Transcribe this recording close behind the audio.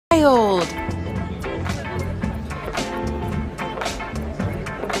gold.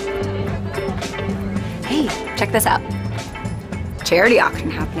 Hey, check this out. Charity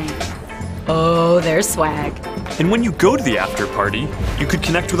auction happening. Oh, there's swag. And when you go to the after party, you could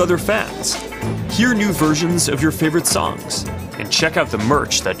connect with other fans, hear new versions of your favorite songs, and check out the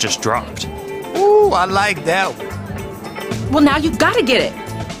merch that just dropped. Ooh, I like that one. Well, now you've got to get it.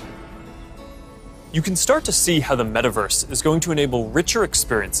 You can start to see how the metaverse is going to enable richer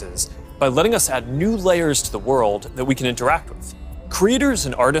experiences by letting us add new layers to the world that we can interact with. Creators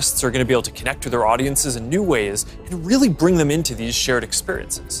and artists are going to be able to connect with their audiences in new ways and really bring them into these shared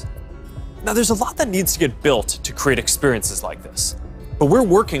experiences. Now, there's a lot that needs to get built to create experiences like this, but we're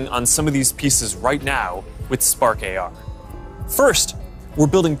working on some of these pieces right now with Spark AR. First, we're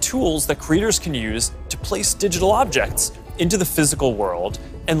building tools that creators can use to place digital objects into the physical world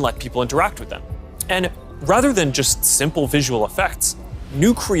and let people interact with them. And rather than just simple visual effects,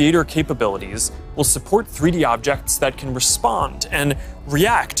 new creator capabilities will support 3D objects that can respond and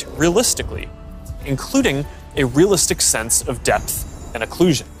react realistically, including a realistic sense of depth and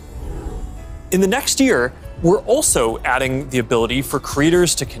occlusion. In the next year, we're also adding the ability for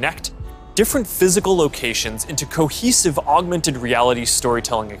creators to connect different physical locations into cohesive augmented reality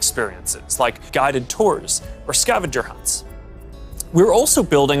storytelling experiences, like guided tours or scavenger hunts. We're also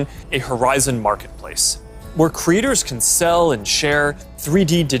building a Horizon marketplace, where creators can sell and share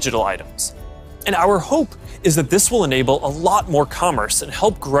 3D digital items. And our hope is that this will enable a lot more commerce and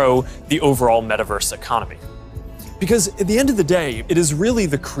help grow the overall metaverse economy. Because at the end of the day, it is really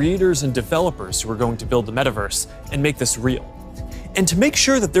the creators and developers who are going to build the metaverse and make this real. And to make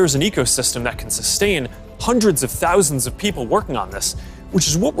sure that there's an ecosystem that can sustain hundreds of thousands of people working on this, which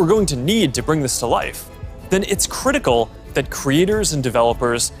is what we're going to need to bring this to life, then it's critical that creators and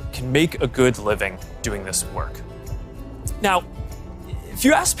developers can make a good living doing this work. Now, if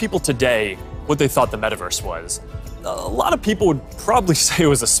you ask people today what they thought the metaverse was, a lot of people would probably say it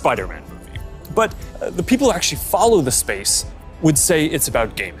was a Spider-Man movie. But the people who actually follow the space would say it's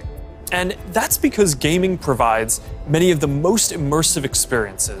about gaming. And that's because gaming provides many of the most immersive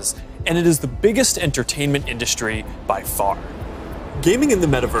experiences, and it is the biggest entertainment industry by far. Gaming in the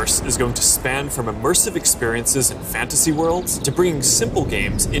metaverse is going to span from immersive experiences in fantasy worlds to bringing simple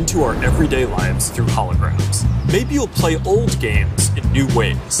games into our everyday lives through holograms. Maybe you'll play old games in new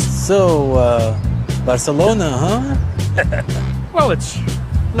ways. So, Barcelona, huh? Well, it's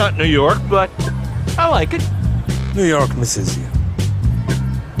not New York, but I like it. New York misses you.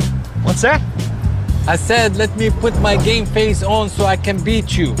 What's that? I said, let me put my game face on so I can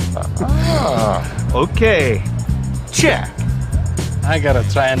beat you. Ah, okay. Check. I gotta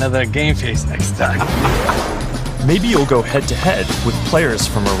try another game face next time. Maybe you'll go head-to-head with players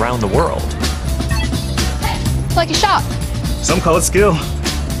from around the world. Like a shot. Some call it skill.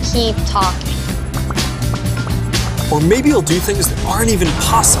 Keep talking. Or maybe you'll do things that aren't even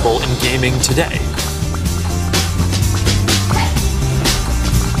possible in gaming today.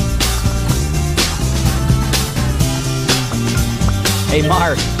 Hey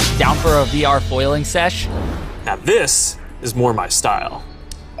Mark, down for a VR foiling sesh? Now this is more my style.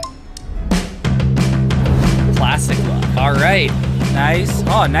 Classic look. All right, nice.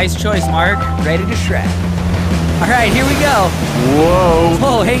 Oh, nice choice, Mark. Ready to shred. All right, here we go. Whoa.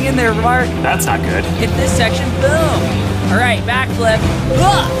 Whoa, hang in there, Mark. That's not good. Hit this section, boom. All right, backflip.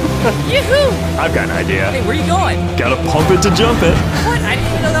 Yoo-hoo! I've got an idea. Hey, where are you going? Gotta pump it to jump it. What? I didn't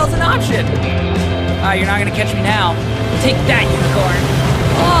even know that was an option. You're not gonna catch me now. Take that, unicorn.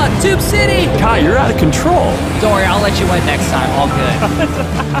 Oh, Tube City! Kai, you're out of control. Don't worry, I'll let you win next time. All good.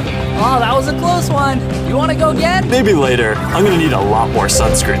 Oh, that was a close one. You want to go again? Maybe later. I'm gonna need a lot more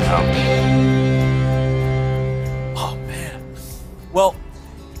sunscreen though. Oh man. Well,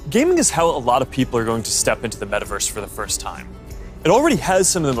 gaming is how a lot of people are going to step into the metaverse for the first time. It already has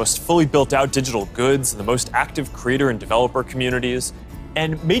some of the most fully built out digital goods and the most active creator and developer communities,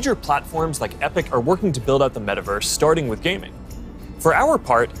 and major platforms like Epic are working to build out the metaverse, starting with gaming. For our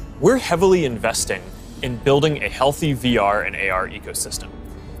part, we're heavily investing in building a healthy VR and AR ecosystem,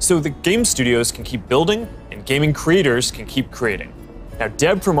 so the game studios can keep building and gaming creators can keep creating. Now,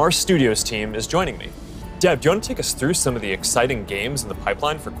 Deb from our studios team is joining me. Deb, do you want to take us through some of the exciting games in the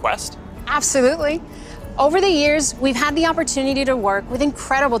pipeline for Quest? Absolutely. Over the years, we've had the opportunity to work with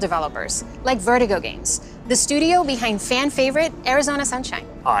incredible developers like Vertigo Games, the studio behind fan favorite Arizona Sunshine.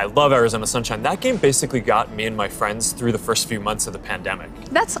 I love Arizona Sunshine. That game basically got me and my friends through the first few months of the pandemic.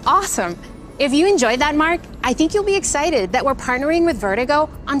 That's awesome. If you enjoyed that, Mark, I think you'll be excited that we're partnering with Vertigo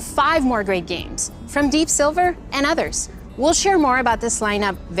on 5 more great games from Deep Silver and others. We'll share more about this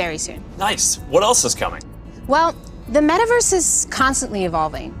lineup very soon. Nice. What else is coming? Well, The metaverse is constantly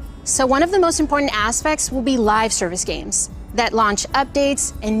evolving. So one of the most important aspects will be live service games that launch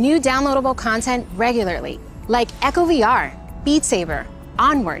updates and new downloadable content regularly, like Echo VR, Beat Saber,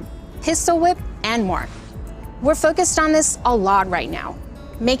 Onward, Pistol Whip, and more. We're focused on this a lot right now,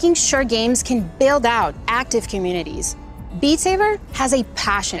 making sure games can build out active communities. Beat Saber has a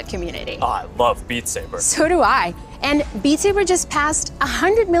passionate community. Oh, I love Beat Saber. So do I. And Beat Saber just passed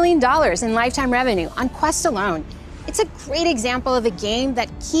 $100 million in lifetime revenue on Quest alone. It's a great example of a game that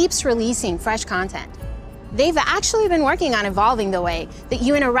keeps releasing fresh content. They've actually been working on evolving the way that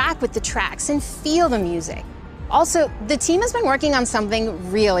you interact with the tracks and feel the music. Also, the team has been working on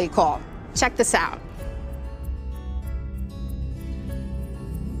something really cool. Check this out.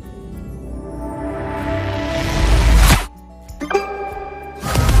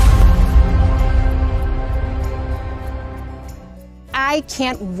 I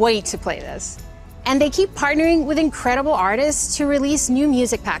can't wait to play this. And they keep partnering with incredible artists to release new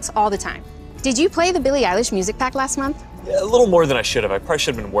music packs all the time. Did you play the Billie Eilish music pack last month? Yeah, a little more than I should have. I probably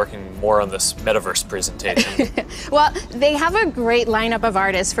should have been working more on this Metaverse presentation. Well, they have a great lineup of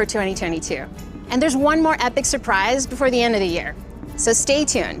artists for 2022. And there's one more epic surprise before the end of the year. So stay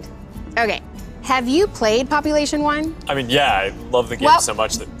tuned. Okay, have you played Population 1? I mean, yeah, I love the game so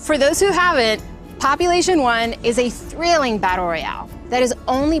much that... For those who haven't, Population 1 is a thrilling battle royale that is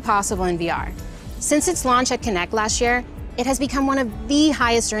only possible in VR. Since its launch at Connect last year, it has become one of the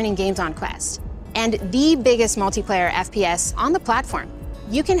highest earning games on Quest and the biggest multiplayer FPS on the platform.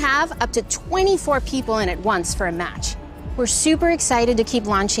 You can have up to 24 people in at once for a match. We're super excited to keep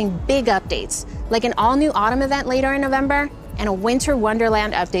launching big updates, like an all-new autumn event later in November and a Winter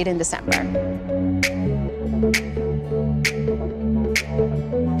Wonderland update in December.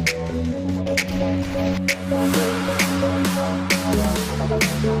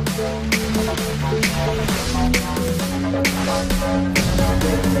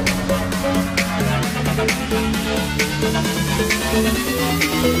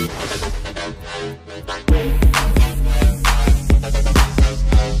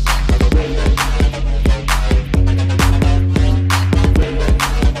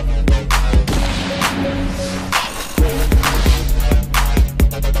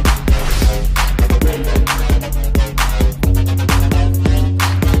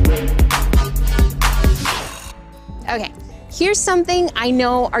 Okay, here's something I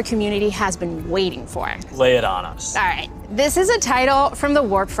know our community has been waiting for. Lay it on us. All right, this is a title from the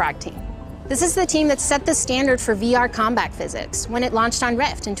Warp Frog team. This is the team that set the standard for VR combat physics when it launched on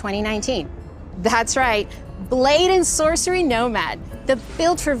Rift in 2019. That's right, Blade and Sorcery Nomad, the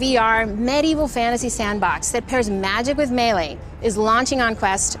built for VR medieval fantasy sandbox that pairs magic with melee, is launching on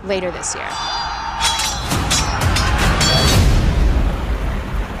Quest later this year.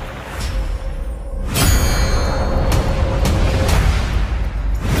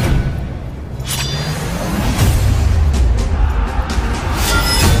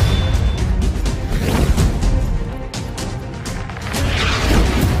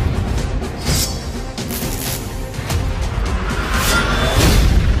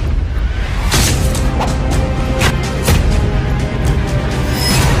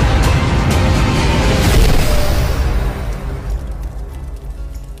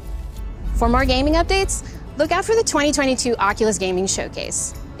 For more gaming updates, look out for the 2022 Oculus Gaming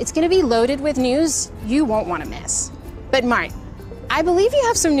Showcase. It's going to be loaded with news you won't want to miss. But Mark, I believe you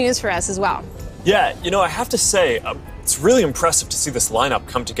have some news for us as well. Yeah, you know, I have to say, it's really impressive to see this lineup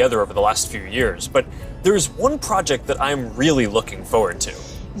come together over the last few years, but there's one project that I'm really looking forward to.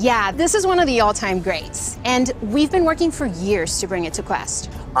 Yeah, this is one of the all-time greats, and we've been working for years to bring it to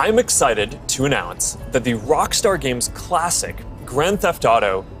Quest. I'm excited to announce that the Rockstar Games classic Grand Theft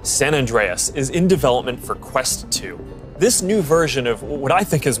Auto San Andreas is in development for Quest 2. This new version of what I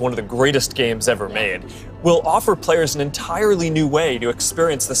think is one of the greatest games ever made will offer players an entirely new way to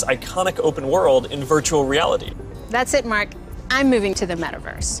experience this iconic open world in virtual reality. That's it, Mark. I'm moving to the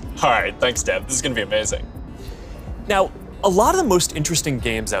Metaverse. All right, thanks, Deb. This is going to be amazing. Now, a lot of the most interesting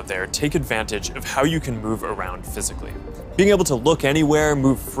games out there take advantage of how you can move around physically. Being able to look anywhere,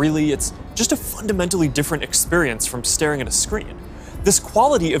 move freely, it's just a fundamentally different experience from staring at a screen. This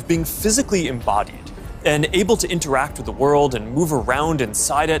quality of being physically embodied and able to interact with the world and move around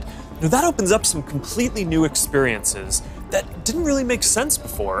inside it, that opens up some completely new experiences that didn't really make sense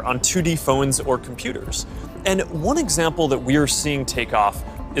before on 2D phones or computers. And one example that we are seeing take off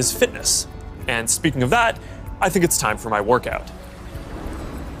is fitness. And speaking of that, I think it's time for my workout.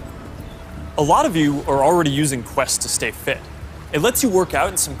 A lot of you are already using Quest to stay fit. It lets you work out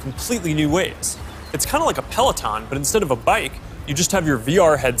in some completely new ways. It's kind of like a Peloton, but instead of a bike, you just have your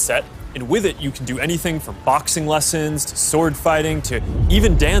VR headset, And with it, you can do anything from boxing lessons to sword fighting to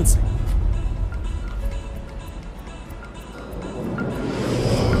even dancing.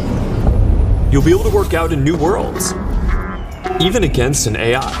 You'll be able to work out in new worlds, even against an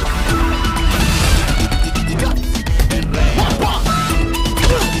AI.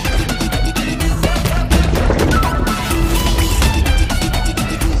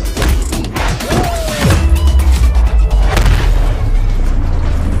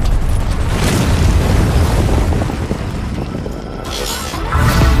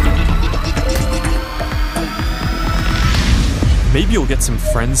 Maybe you'll get some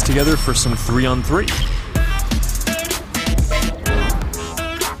friends together for some 3-on-3.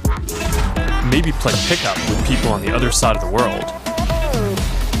 Maybe play pickup with people on the other side of the world.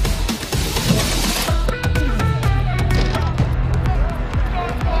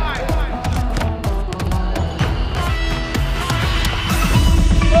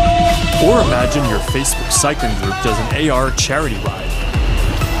 Or imagine your Facebook cycling group does an AR charity ride.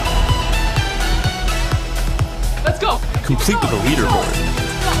 Let's go! Complete with a leaderboard.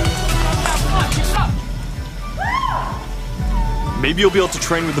 Maybe you'll be able to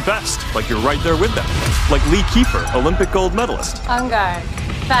train with the best, like you're right there with them. Like Lee Kiefer, Olympic gold medalist. On guard.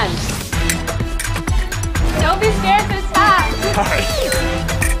 Bench. Don't be scared this time.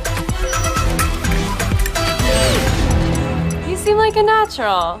 You seem like a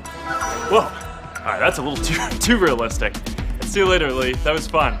natural. Whoa. All right, that's a little too realistic. See you later, Lee. That was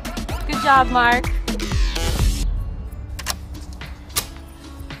fun. Good job, Mark.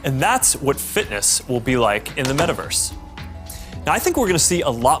 And that's what fitness will be like in the metaverse. Now, I think we're going to see a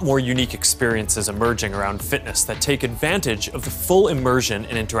lot more unique experiences emerging around fitness that take advantage of the full immersion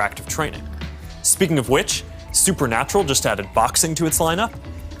in interactive training. Speaking of which, Supernatural just added boxing to its lineup,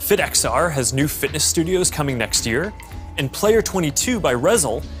 FitXR has new fitness studios coming next year, and Player 22 by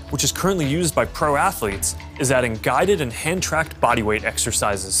Rezel, which is currently used by pro athletes, is adding guided and hand-tracked bodyweight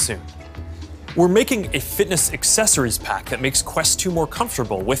exercises soon. We're making a fitness accessories pack that makes Quest 2 more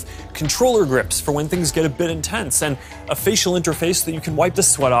comfortable, with controller grips for when things get a bit intense, and a facial interface that you can wipe the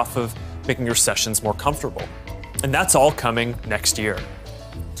sweat off of, making your sessions more comfortable. And that's all coming next year.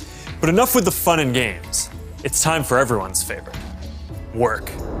 But enough with the fun and games. It's time for everyone's favorite: work.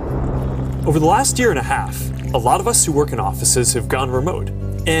 Over the last year and a half, a lot of us who work in offices have gone remote.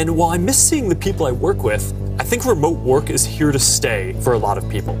 And while I miss seeing the people I work with, I think remote work is here to stay for a lot of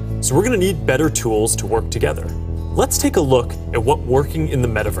people. So we're going to need better tools to work together. Let's take a look at what working in the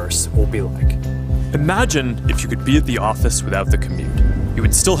metaverse will be like. Imagine if you could be at the office without the commute. You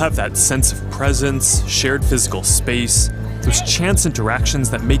would still have that sense of presence, shared physical space, those chance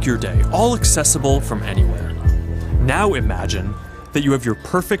interactions that make your day all accessible from anywhere. Now imagine that you have your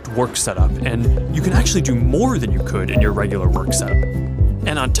perfect work setup and you can actually do more than you could in your regular work setup.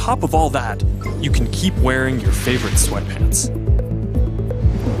 And on top of all that, you can keep wearing your favorite sweatpants.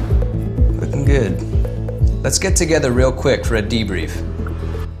 Looking good. Let's get together real quick for a debrief.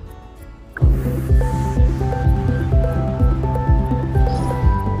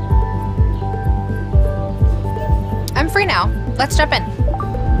 I'm free now. Let's jump in.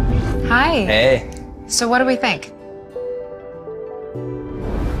 Hi. Hey. So what do we think?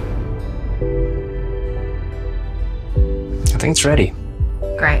 I think it's ready.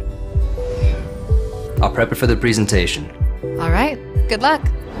 Great. I'll prep it for the presentation. All right. Good luck.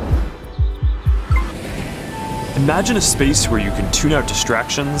 Imagine a space where you can tune out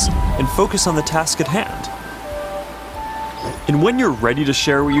distractions and focus on the task at hand. And when you're ready to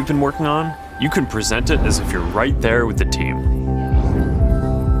share what you've been working on, you can present it as if you're right there with the team.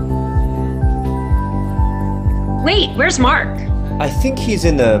 Wait, where's Mark? I think he's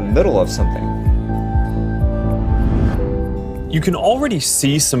in the middle of something. You can already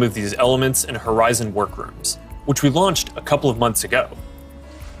see some of these elements in Horizon Workrooms, which we launched a couple of months ago.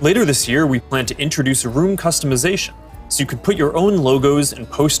 Later this year, we plan to introduce room customization, so you can put your own logos and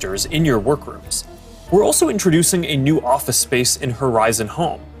posters in your workrooms. We're also introducing a new office space in Horizon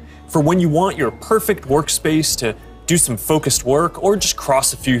Home, for when you want your perfect workspace to do some focused work or just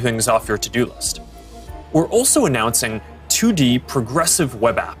cross a few things off your to-do list. We're also announcing 2D progressive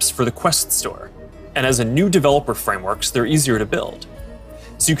web apps for the Quest Store. And as a new developer frameworks, they're easier to build.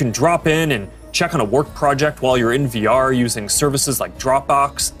 So you can drop in and check on a work project while you're in VR using services like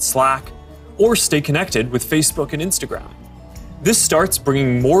Dropbox and Slack, or stay connected with Facebook and Instagram. This starts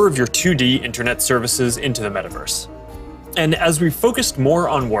bringing more of your 2D internet services into the metaverse. And as we've focused more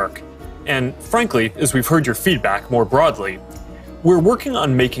on work, and frankly, as we've heard your feedback more broadly, we're working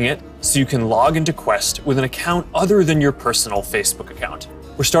on making it so you can log into Quest with an account other than your personal Facebook account.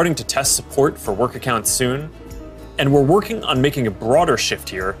 We're starting to test support for work accounts soon, and we're working on making a broader shift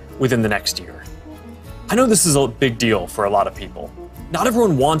here within the next year. I know this is a big deal for a lot of people. Not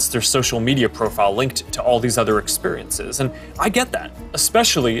everyone wants their social media profile linked to all these other experiences, and I get that,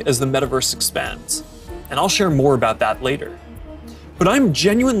 especially as the metaverse expands. And I'll share more about that later. But I'm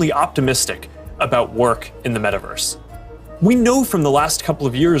genuinely optimistic about work in the metaverse. We know from the last couple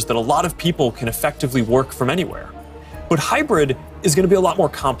of years that a lot of people can effectively work from anywhere. But hybrid is going to be a lot more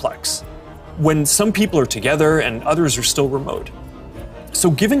complex, when some people are together and others are still remote. So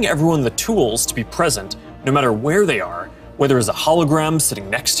giving everyone the tools to be present, no matter where they are, whether as a hologram sitting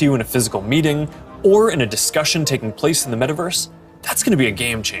next to you in a physical meeting or in a discussion taking place in the metaverse, that's going to be a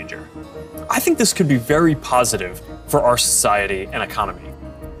game changer. I think this could be very positive for our society and economy.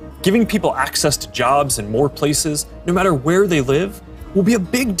 Giving people access to jobs in more places, no matter where they live, will be a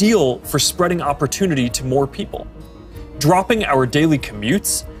big deal for spreading opportunity to more people. Dropping our daily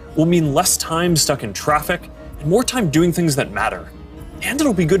commutes will mean less time stuck in traffic and more time doing things that matter. And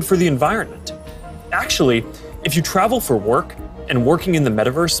it'll be good for the environment. Actually, if you travel for work and working in the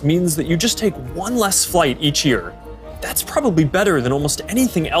metaverse means that you just take one less flight each year, that's probably better than almost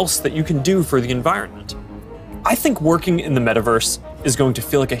anything else that you can do for the environment. I think working in the metaverse is going to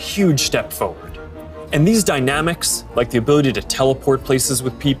feel like a huge step forward. And these dynamics, like the ability to teleport places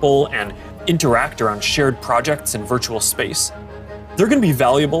with people and interact around shared projects in virtual space, they're going to be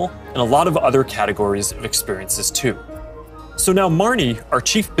valuable in a lot of other categories of experiences too. So now Marnie, our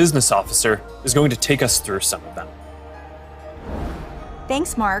Chief Business Officer, is going to take us through some of them.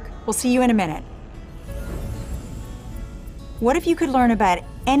 Thanks, Mark. We'll see you in a minute. What if you could learn about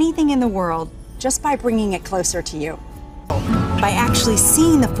anything in the world just by bringing it closer to you? By actually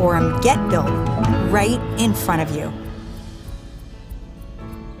seeing the forum get built right in front of you.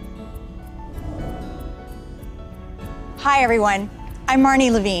 Hi, everyone. I'm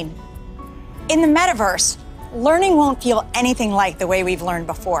Marnie Levine. In the metaverse, learning won't feel anything like the way we've learned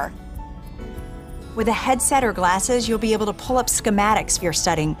before. With a headset or glasses, you'll be able to pull up schematics for your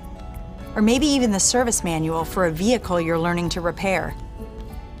studying, or maybe even the service manual for a vehicle you're learning to repair.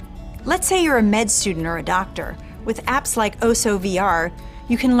 Let's say you're a med student or a doctor. With apps like OSO VR,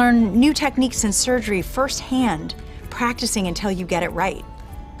 you can learn new techniques in surgery firsthand, practicing until you get it right.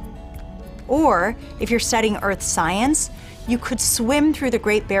 Or, if you're studying Earth science, you could swim through the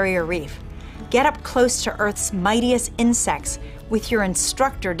Great Barrier Reef, get up close to Earth's mightiest insects with your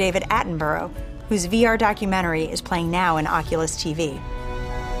instructor, David Attenborough, whose VR documentary is playing now in Oculus TV.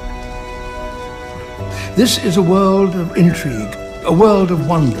 This is a world of intrigue, a world of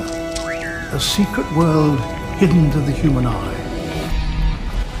wonder, a secret world hidden to the human eye.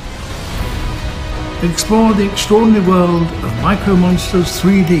 Explore the extraordinary world of Micro Monsters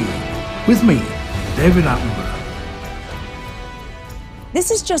 3D with me, David Attenborough. This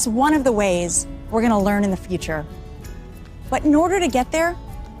is just one of the ways we're going to learn in the future. But in order to get there,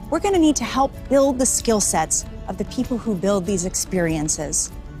 we're going to need to help build the skill sets of the people who build these experiences.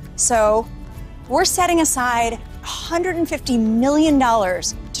 So we're setting aside $150 million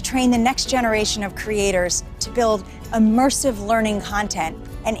to train the next generation of creators to build immersive learning content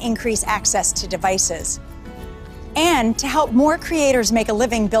and increase access to devices. And to help more creators make a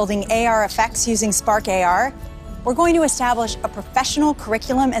living building AR effects using Spark AR, we're going to establish a professional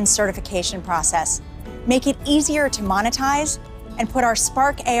curriculum and certification process, make it easier to monetize, and put our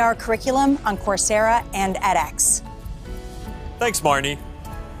Spark AR curriculum on Coursera and edX. Thanks, Marnie.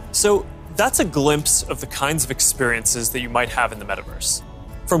 So that's a glimpse of the kinds of experiences that you might have in the metaverse.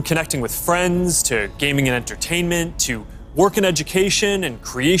 From connecting with friends, to gaming and entertainment, to work and education, and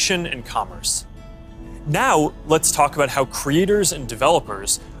creation and commerce. Now, let's talk about how creators and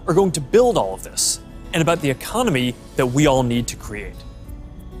developers are going to build all of this, and about the economy that we all need to create.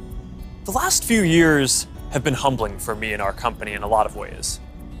 The last few years have been humbling for me and our company in a lot of ways.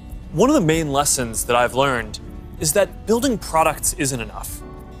 One of the main lessons that I've learned is that building products isn't enough.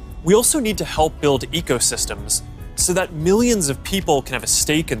 We also need to help build ecosystems so that millions of people can have a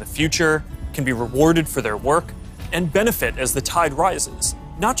stake in the future, can be rewarded for their work, and benefit as the tide rises,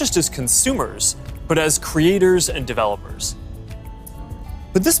 not just as consumers, but as creators and developers.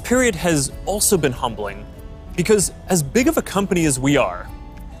 But this period has also been humbling because as big of a company as we are,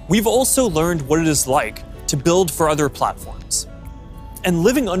 we've also learned what it is like to build for other platforms. And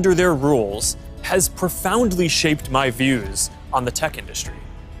living under their rules has profoundly shaped my views on the tech industry.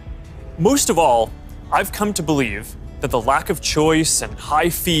 Most of all, I've come to believe that the lack of choice and high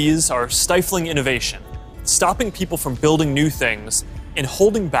fees are stifling innovation, stopping people from building new things, and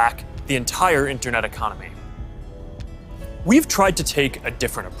holding back the entire internet economy. We've tried to take a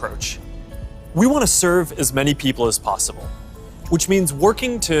different approach. We want to serve as many people as possible, which means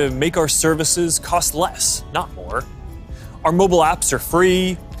working to make our services cost less, not more. Our mobile apps are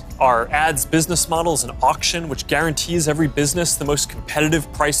free, Our ads business model is an auction which guarantees every business the most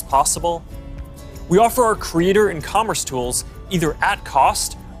competitive price possible. We offer our creator and commerce tools either at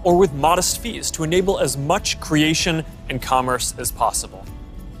cost or with modest fees to enable as much creation and commerce as possible.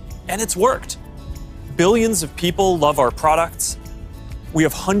 And it's worked. Billions of people love our products. We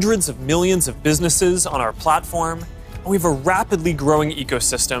have hundreds of millions of businesses on our platform, and we have a rapidly growing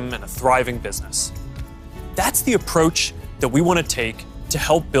ecosystem and a thriving business. That's the approach that we want to take to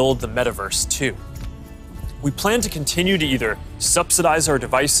help build the metaverse too. We plan to continue to either subsidize our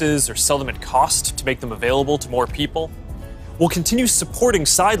devices or sell them at cost to make them available to more people. We'll continue supporting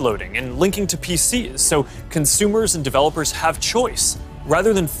sideloading and linking to PCs so consumers and developers have choice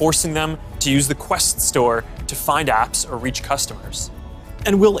rather than forcing them to use the Quest store to find apps or reach customers.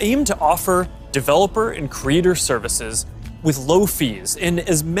 And we'll aim to offer developer and creator services with low fees in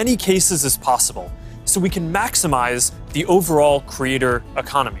as many cases as possible so we can maximize the overall creator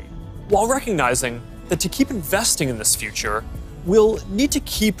economy, while recognizing that to keep investing in this future, we'll need to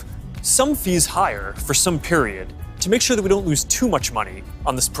keep some fees higher for some period to make sure that we don't lose too much money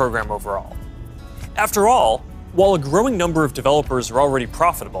on this program overall. After all, while a growing number of developers are already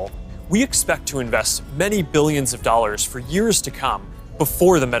profitable, we expect to invest many billions of dollars for years to come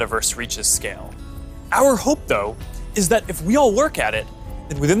before the metaverse reaches scale. Our hope, though, is that if we all work at it,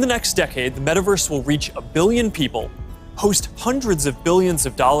 then within the next decade, the metaverse will reach 1 billion people, host hundreds of billions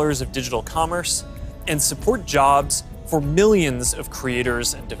of dollars of digital commerce, and support jobs for millions of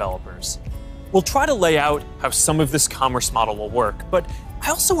creators and developers. We'll try to lay out how some of this commerce model will work, but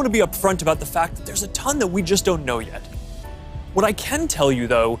I also want to be upfront about the fact that there's a ton that we just don't know yet. What I can tell you,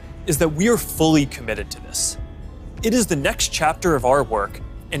 though, is that we are fully committed to this. It is the next chapter of our work,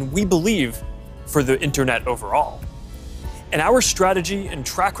 and we believe for the internet overall. And our strategy and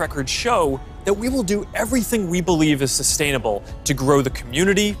track record show that we will do everything we believe is sustainable to grow the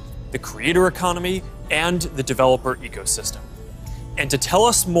community, the creator economy, and the developer ecosystem. And to tell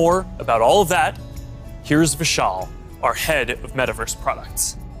us more about all of that, here's Vishal, our head of Metaverse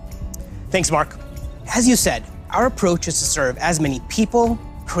products. Thanks, Mark. As you said, our approach is to serve as many people,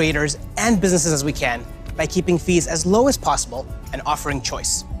 creators, and businesses as we can by keeping fees as low as possible and offering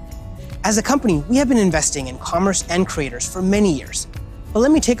choice. As a company, we have been investing in commerce and creators for many years. But let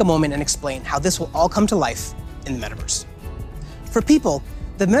me take a moment and explain how this will all come to life in the metaverse. For people,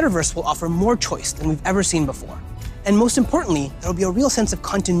 the metaverse will offer more choice than we've ever seen before. And most importantly, there will be a real sense of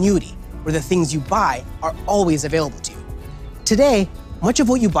continuity where the things you buy are always available to you. Today, much of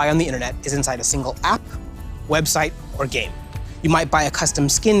what you buy on the internet is inside a single app, website, or game. You might buy a custom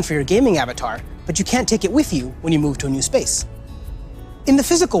skin for your gaming avatar, but you can't take it with you when you move to a new space. In the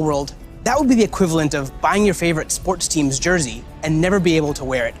physical world, that would be the equivalent of buying your favorite sports team's jersey and never be able to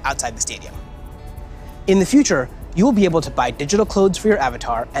wear it outside the stadium. In the future, you will be able to buy digital clothes for your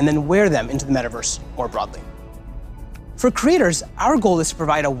avatar and then wear them into the metaverse more broadly. For creators, our goal is to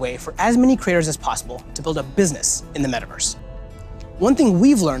provide a way for as many creators as possible to build a business in the metaverse. One thing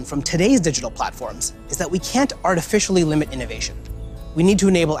we've learned from today's digital platforms is that we can't artificially limit innovation. We need to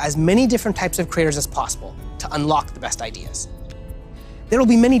enable as many different types of creators as possible to unlock the best ideas. There will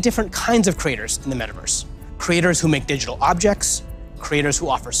be many different kinds of creators in the metaverse. Creators who make digital objects, creators who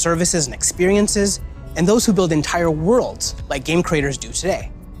offer services and experiences, and those who build entire worlds like game creators do today.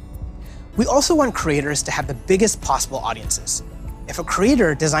 We also want creators to have the biggest possible audiences. If a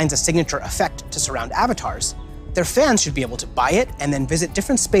creator designs a signature effect to surround avatars, their fans should be able to buy it and then visit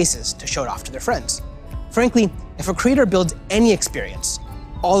different spaces to show it off to their friends. Frankly, if a creator builds any experience,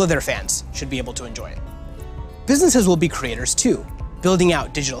 all of their fans should be able to enjoy it. Businesses will be creators too, building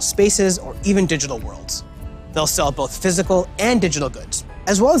out digital spaces or even digital worlds. They'll sell both physical and digital goods,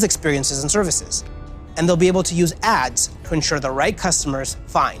 as well as experiences and services. And they'll be able to use ads to ensure the right customers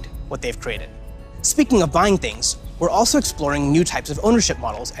find what they've created. Speaking of buying things, we're also exploring new types of ownership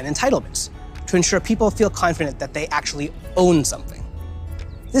models and entitlements to ensure people feel confident that they actually own something.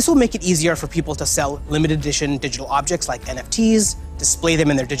 This will make it easier for people to sell limited edition digital objects like NFTs, display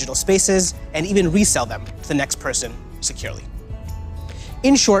them in their digital spaces, and even resell them to the next person securely.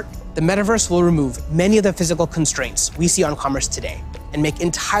 In short, the metaverse will remove many of the physical constraints we see on commerce today and make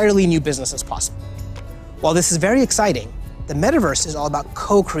entirely new businesses possible. While this is very exciting, the metaverse is all about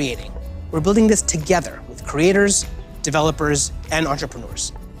co-creating. We're building this together with creators, developers, and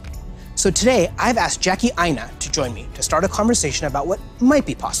entrepreneurs. So today, I've asked Jackie Aina to join me to start a conversation about what might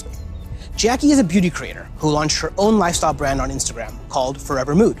be possible. Jackie is a beauty creator who launched her own lifestyle brand on Instagram called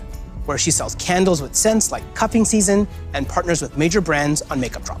Forever Mood, where she sells candles with scents like cuffing season and partners with major brands on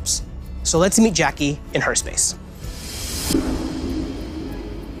makeup drops. So let's meet Jackie in her space.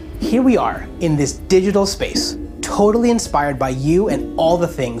 Here we are in this digital space, totally inspired by you and all the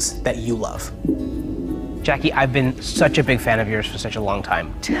things that you love. Jackie, I've been such a big fan of yours for such a long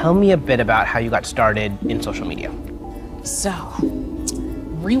time. Tell me a bit about how you got started in social media. So,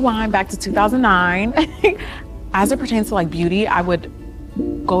 rewind back to 2009. As it pertains to like beauty, I would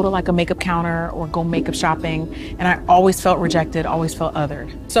go to like a makeup counter or go makeup shopping, and I always felt rejected, always felt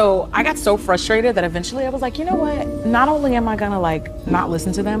othered. So I got so frustrated that eventually I was like, you know what? Not only am I gonna like not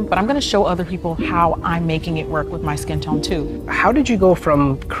listen to them, but I'm gonna show other people how I'm making it work with my skin tone too. How did you go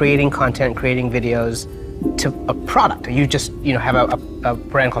from creating content, creating videos, to a product? You just, have a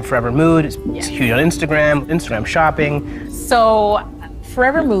brand called Forever Mood. It's huge on Instagram shopping. So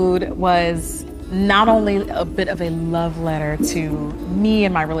Forever Mood was not only a bit of a love letter to me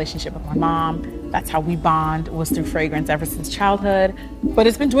and my relationship with my mom. That's how we bond, was through fragrance ever since childhood. But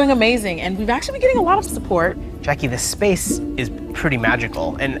it's been doing amazing, and we've actually been getting a lot of support. Jackie, this space is pretty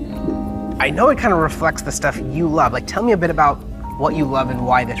magical, and I know it kind of reflects the stuff you love. Like, tell me a bit about what you love and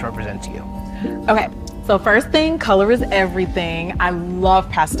why this represents you. Okay, so first thing, color is everything. I love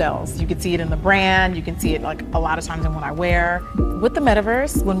pastels. You can see it in the brand. You can see it like a lot of times in what I wear. With the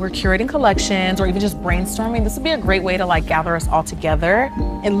Metaverse, when we're curating collections or even just brainstorming, this would be a great way to like gather us all together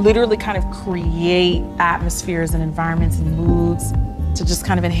and literally kind of create atmospheres and environments and moods to just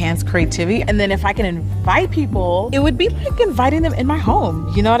kind of enhance creativity. And then if I can invite people, it would be like inviting them in my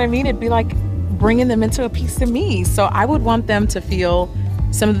home. You know what I mean? It'd be like bringing them into a piece of me. So I would want them to feel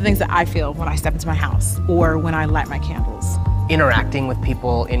some of the things that I feel when I step into my house or when I light my candles. Interacting with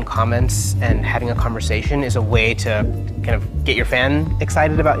people in comments and having a conversation is a way to kind of get your fan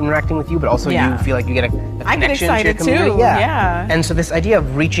excited about interacting with you, but also you feel like you get a connection I get excited to your community. too, yeah. And so this idea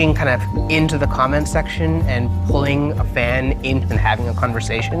of reaching kind of into the comment section and pulling a fan in and having a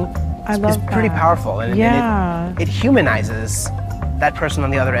conversation is pretty powerful. And, and it humanizes that person on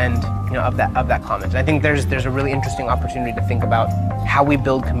the other end, of that comment. And I think there's a really interesting opportunity to think about how we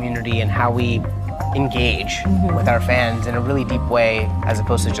build community and how we engage with our fans in a really deep way, as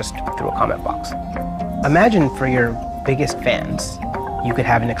opposed to just through a comment box. Imagine for your biggest fans, you could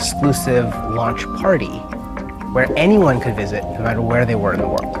have an exclusive launch party where anyone could visit, no matter where they were in the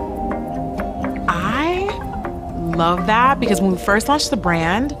world. I love that, because when we first launched the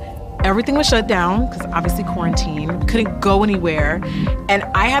brand, everything was shut down because obviously quarantine. We couldn't go anywhere. And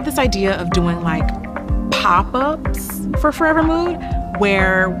I had this idea of doing like pop-ups for Forever Mood,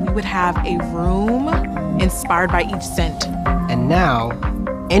 where we would have a room inspired by each scent. And now,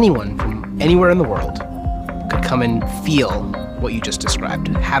 anyone from anywhere in the world could come and feel what you just described.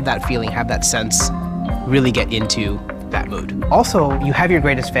 Have that feeling, have that sense, really get into that mood. Also, you have your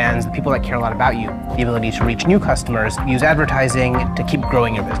greatest fans, the people that care a lot about you, the ability to reach new customers, use advertising to keep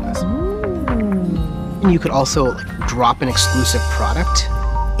growing your business. And you could also drop an exclusive product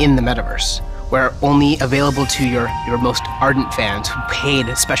in the Metaverse, where only available to your most ardent fans who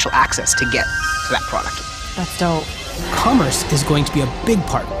paid special access to get to that product. That's dope. Commerce is going to be a big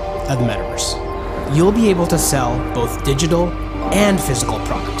part of the Metaverse. You'll be able to sell both digital and physical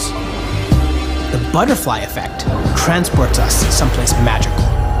products. The butterfly effect transports us someplace magical.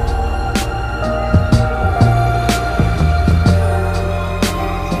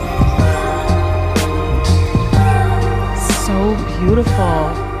 So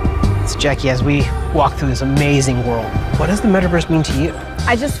beautiful. So Jackie, as we walk through this amazing world, what does the Metaverse mean to you?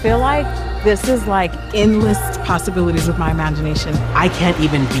 I just feel like this is like endless possibilities with my imagination. I can't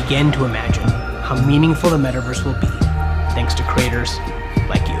even begin to imagine how meaningful the Metaverse will be thanks to creators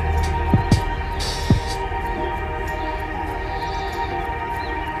like you.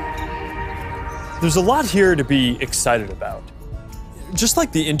 There's a lot here to be excited about. Just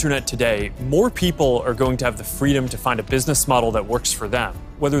like the internet today, more people are going to have the freedom to find a business model that works for them,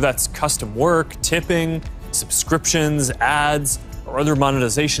 whether that's custom work, tipping, subscriptions, ads, or other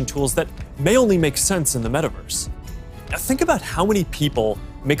monetization tools that may only make sense in the Metaverse. Now think about how many people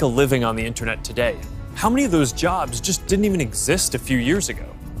make a living on the internet today. How many of those jobs just didn't even exist a few years ago?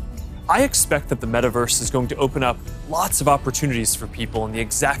 I expect that the Metaverse is going to open up lots of opportunities for people in the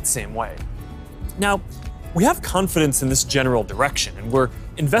exact same way. Now, we have confidence in this general direction, and we're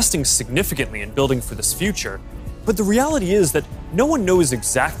investing significantly in building for this future, but the reality is that no one knows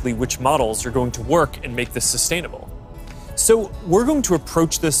exactly which models are going to work and make this sustainable. So we're going to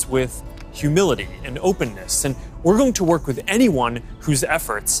approach this with humility and openness, and we're going to work with anyone whose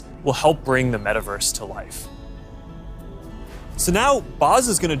efforts will help bring the Metaverse to life. So now, Boz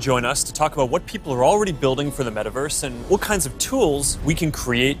is going to join us to talk about what people are already building for the Metaverse and what kinds of tools we can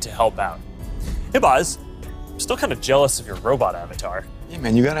create to help out. Hey Boz, I'm still kind of jealous of your robot avatar. Yeah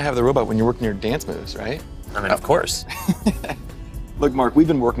man, you gotta have the robot when you're working your dance moves, right? I mean, of course. Look Mark, we've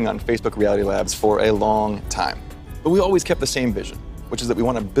been working on Facebook Reality Labs for a long time. But we always kept the same vision, which is that we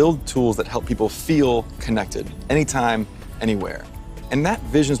want to build tools that help people feel connected anytime, anywhere. And that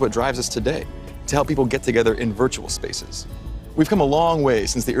vision is what drives us today, to help people get together in virtual spaces. We've come a long way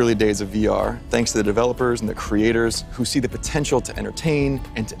since the early days of VR, thanks to the developers and the creators who see the potential to entertain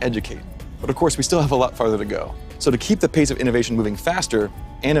and to educate. But of course, we still have a lot farther to go. So to keep the pace of innovation moving faster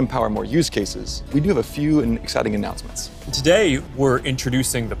and empower more use cases, we do have a few exciting announcements. Today, we're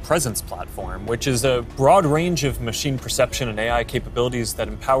introducing the Presence platform, which is a broad range of machine perception and AI capabilities that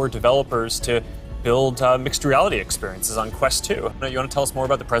empower developers to build mixed reality experiences on Quest 2. You want to tell us more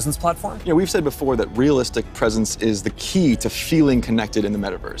about the Presence platform? Yeah, we've said before that realistic presence is the key to feeling connected in the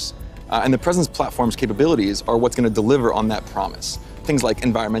metaverse. And the Presence platform's capabilities are what's going to deliver on that promise. Things like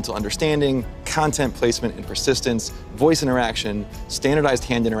environmental understanding, content placement and persistence, voice interaction, standardized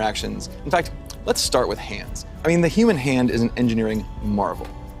hand interactions. In fact, let's start with hands. I mean, the human hand is an engineering marvel.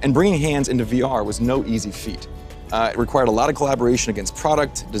 And bringing hands into VR was no easy feat. It required a lot of collaboration against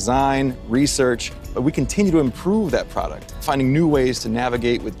product, design, research, but we continue to improve that product, finding new ways to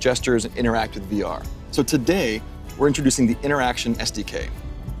navigate with gestures and interact with VR. So today, we're introducing the Interaction SDK,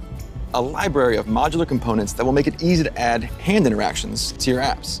 a library of modular components that will make it easy to add hand interactions to your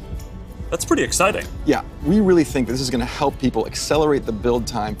apps. That's pretty exciting. Yeah, we really think that this is going to help people accelerate the build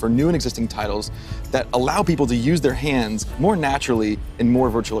time for new and existing titles that allow people to use their hands more naturally in more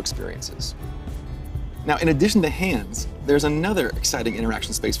virtual experiences. Now, in addition to hands, there's another exciting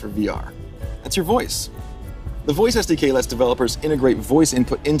interaction space for VR. That's your voice. The Voice SDK lets developers integrate voice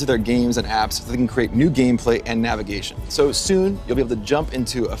input into their games and apps so they can create new gameplay and navigation. So soon, you'll be able to jump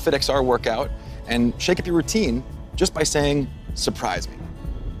into a FitXR workout and shake up your routine just by saying, "Surprise me."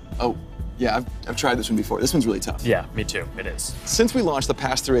 Oh, yeah, I've tried this one before. This one's really tough. Yeah, me too, it is. Since we launched the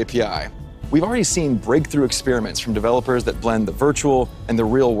Pass-Through API, we've already seen breakthrough experiments from developers that blend the virtual and the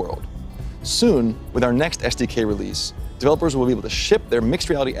real world. Soon, with our next SDK release, developers will be able to ship their mixed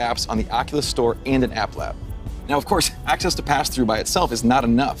reality apps on the Oculus Store and an App Lab. Now, of course, access to pass-through by itself is not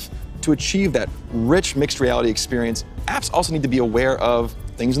enough. To achieve that rich mixed reality experience, apps also need to be aware of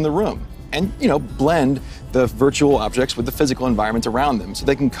things in the room and, blend the virtual objects with the physical environment around them so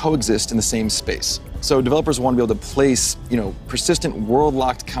they can coexist in the same space. So developers want to be able to place, persistent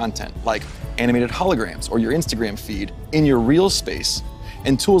world-locked content like animated holograms or your Instagram feed in your real space.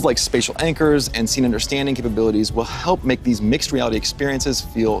 And tools like spatial anchors and scene understanding capabilities will help make these mixed reality experiences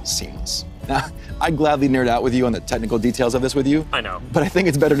feel seamless. Now, I'd gladly nerd out with you on the technical details of this with you. I know. But I think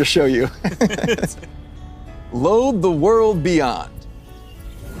it's better to show you. Load the world beyond.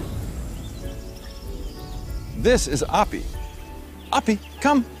 This is Oppie. Oppie,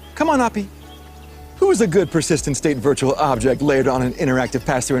 come on, Oppie. Who's a good persistent state virtual object layered on an interactive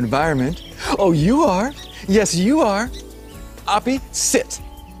pass-through environment? Oh, you are. Yes, you are. Oppie, sit.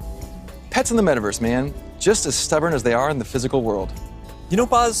 Pets in the metaverse, man. Just as stubborn as they are in the physical world. You know,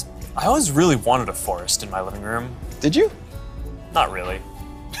 Buzz, I always really wanted a forest in my living room. Did you? Not really.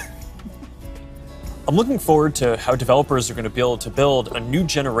 I'm looking forward to how developers are going to be able to build a new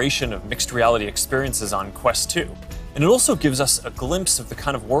generation of mixed reality experiences on Quest 2. And it also gives us a glimpse of the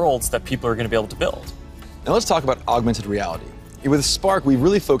kind of worlds that people are going to be able to build. Now let's talk about augmented reality. With Spark, we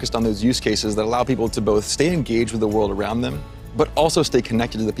really focused on those use cases that allow people to both stay engaged with the world around them, but also stay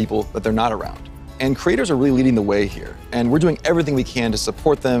connected to the people that they're not around. And creators are really leading the way here. And we're doing everything we can to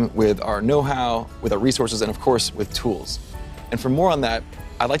support them with our know-how, with our resources, and of course, with tools. And for more on that,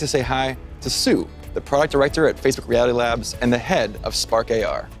 I'd like to say hi to Sue, the product director at Facebook Reality Labs and the head of Spark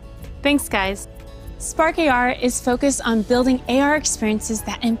AR. Thanks, guys. Spark AR is focused on building AR experiences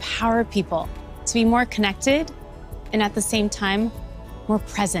that empower people to be more connected and at the same time, more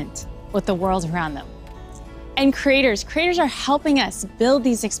present with the world around them. And creators are helping us build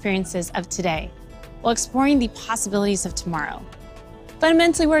these experiences of today while exploring the possibilities of tomorrow.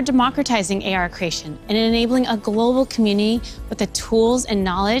 Fundamentally, we're democratizing AR creation and enabling a global community with the tools and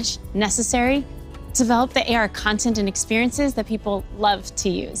knowledge necessary to develop the AR content and experiences that people love to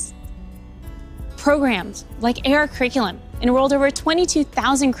use. Programs like AR Curriculum enrolled over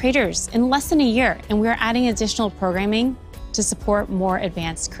 22,000 creators in less than a year, and we're adding additional programming to support more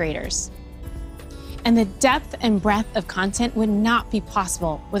advanced creators. And the depth and breadth of content would not be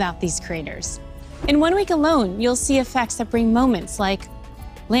possible without these creators. In 1 week alone, you'll see effects that bring moments like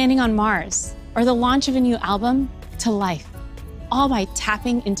landing on Mars or the launch of a new album to life, all by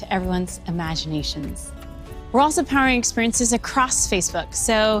tapping into everyone's imaginations. We're also powering experiences across Facebook,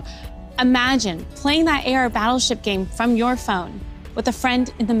 so imagine playing that AR Battleship game from your phone with a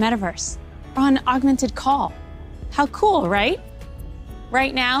friend in the metaverse or on an augmented call. How cool, right?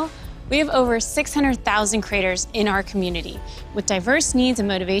 Right now, we have over 600,000 creators in our community with diverse needs and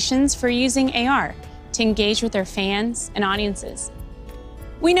motivations for using AR, to engage with their fans and audiences.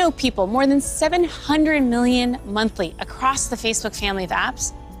 We know people, more than 700 million monthly across the Facebook family of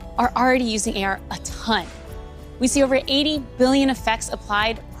apps, are already using AR a ton. We see over 80 billion effects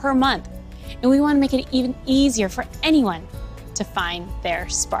applied per month, and we want to make it even easier for anyone to find their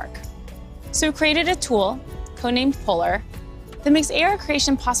spark. So we created a tool, codenamed Polar, that makes AR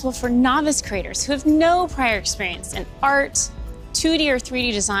creation possible for novice creators who have no prior experience in art, 2D or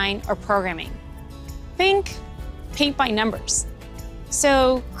 3D design, or programming. Think paint by numbers.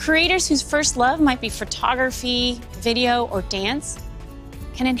 So creators whose first love might be photography, video, or dance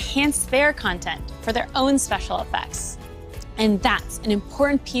can enhance their content for their own special effects. And that's an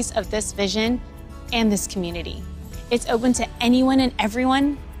important piece of this vision and this community. It's open to anyone and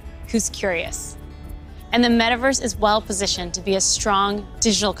everyone who's curious. And the metaverse is well positioned to be a strong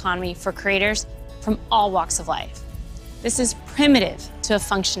digital economy for creators from all walks of life. This is primitive to a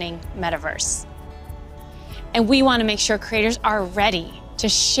functioning metaverse. And we want to make sure creators are ready to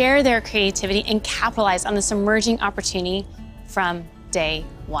share their creativity and capitalize on this emerging opportunity from day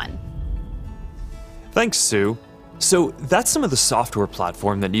one. Thanks, Sue. So that's some of the software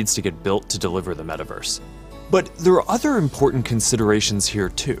platform that needs to get built to deliver the metaverse. But there are other important considerations here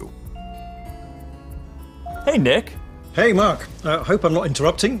too. Hey, Nick. Hey, Mark. Hope I'm not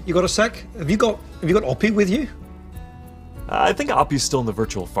interrupting. You got a sec? Have you got Oppie with you? I think Oppie's still in the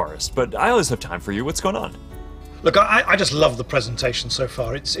virtual forest, but I always have time for you. What's going on? Look, I just love the presentation so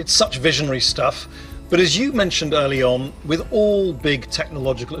far. It's such visionary stuff. But as you mentioned early on, with all big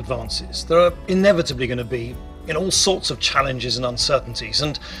technological advances, there are inevitably going to be all sorts of challenges and uncertainties.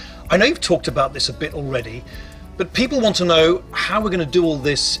 And I know you've talked about this a bit already, but people want to know how we're going to do all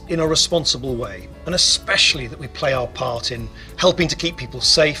this in a responsible way, and especially that we play our part in helping to keep people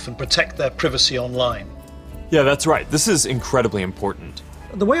safe and protect their privacy online. Yeah, that's right. This is incredibly important.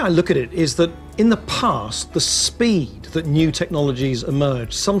 The way I look at it is that in the past, the speed that new technologies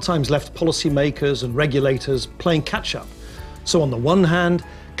emerged sometimes left policymakers and regulators playing catch up. So on the one hand,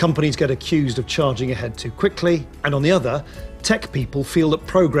 companies get accused of charging ahead too quickly, and on the other, tech people feel that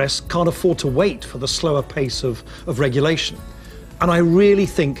progress can't afford to wait for the slower pace of regulation. And I really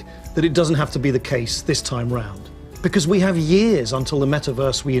think that it doesn't have to be the case this time round, because we have years until the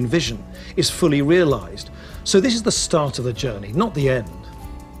metaverse we envision is fully realized. So this is the start of the journey, not the end.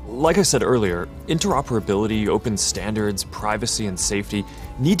 Like I said earlier, interoperability, open standards, privacy, and safety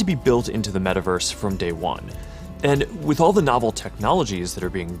need to be built into the metaverse from day one. And with all the novel technologies that are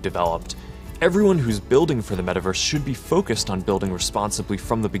being developed, everyone who's building for the metaverse should be focused on building responsibly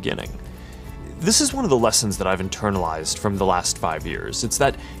from the beginning. This is one of the lessons that I've internalized from the last 5 years. It's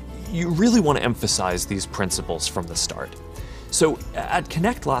that you really want to emphasize these principles from the start. So at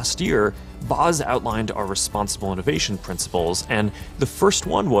Connect last year, Boz outlined our responsible innovation principles, and the first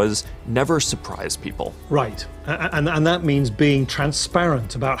one was never surprise people. Right, and that means being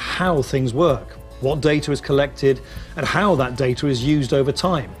transparent about how things work, what data is collected, and how that data is used over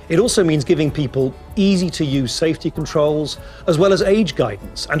time. It also means giving people easy-to-use safety controls, as well as age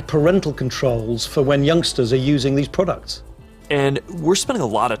guidance and parental controls for when youngsters are using these products. And we're spending a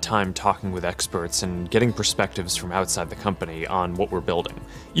lot of time talking with experts and getting perspectives from outside the company on what we're building,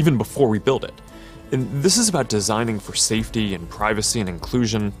 even before we build it. And this is about designing for safety and privacy and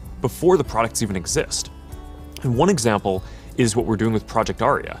inclusion before the products even exist. And one example is what we're doing with Project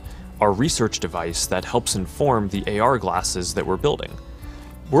Aria, our research device that helps inform the AR glasses that we're building.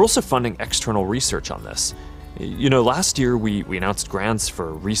 We're also funding external research on this. You know, last year we announced grants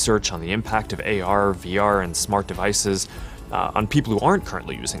for research on the impact of AR, VR, and smart devices on people who aren't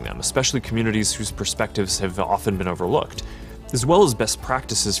currently using them, especially communities whose perspectives have often been overlooked, as well as best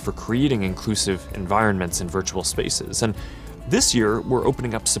practices for creating inclusive environments in virtual spaces. And this year, we're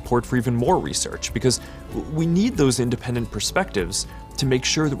opening up support for even more research, because we need those independent perspectives to make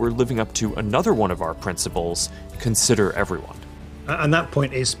sure that we're living up to another one of our principles: consider everyone. And that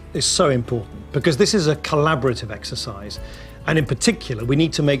point is so important, because this is a collaborative exercise. And in particular, we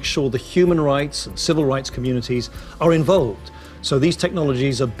need to make sure the human rights and civil rights communities are involved. So these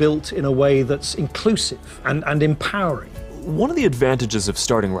technologies are built in a way that's inclusive and empowering. One of the advantages of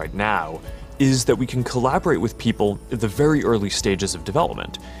starting right now is that we can collaborate with people at the very early stages of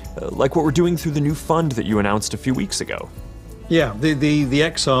development, like what we're doing through the new fund that you announced a few weeks ago. Yeah, the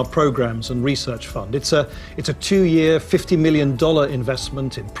XR Programs and Research Fund. It's a 2-year, $50 million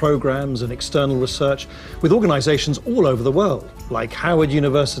investment in programs and external research with organizations all over the world, like Howard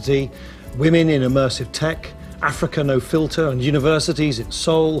University, Women in Immersive Tech, Africa No Filter, and universities in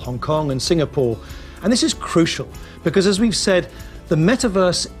Seoul, Hong Kong, and Singapore. And this is crucial because, as we've said, the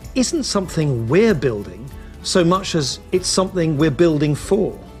metaverse isn't something we're building so much as it's something we're building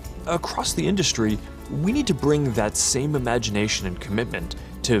for. Across the industry, we need to bring that same imagination and commitment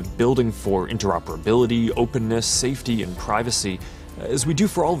to building for interoperability, openness, safety, and privacy as we do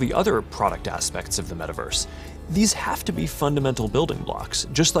for all the other product aspects of the metaverse. These have to be fundamental building blocks,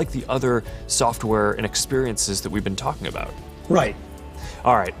 just like the other software and experiences that we've been talking about. Right.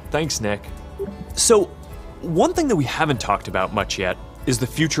 All right, thanks, Nick. So, one thing that we haven't talked about much yet is the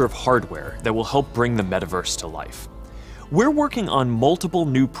future of hardware that will help bring the metaverse to life. We're working on multiple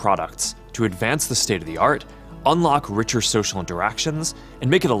new products to advance the state of the art, unlock richer social interactions, and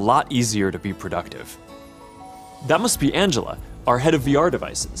make it a lot easier to be productive. That must be Angela, our head of VR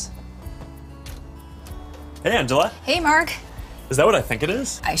devices. Hey, Angela. Hey, Mark. Is that what I think it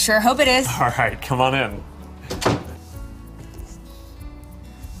is? I sure hope it is. All right, come on in.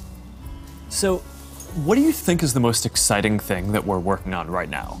 So, what do you think is the most exciting thing that we're working on right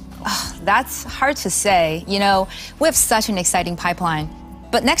now? That's hard to say. You know, we have such an exciting pipeline.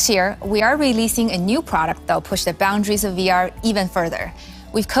 But next year, we are releasing a new product that will push the boundaries of VR even further.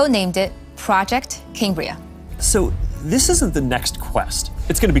 We've codenamed it Project Cambria. So, this isn't the next Quest.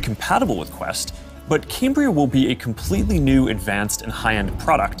 It's going to be compatible with Quest, but Cambria will be a completely new, advanced, and high-end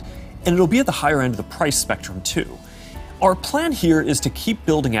product, and it'll be at the higher end of the price spectrum too. Our plan here is to keep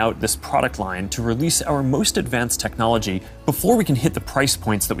building out this product line to release our most advanced technology before we can hit the price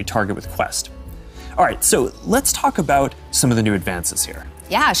points that we target with Quest. All right, so let's talk about some of the new advances here.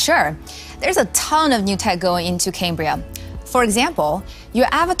 Yeah, sure. There's a ton of new tech going into Cambria. For example, your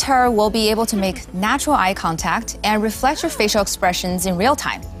avatar will be able to make natural eye contact and reflect your facial expressions in real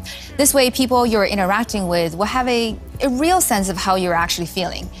time. This way, people you're interacting with will have a real sense of how you're actually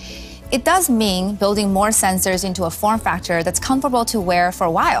feeling. It does mean building more sensors into a form factor that's comfortable to wear for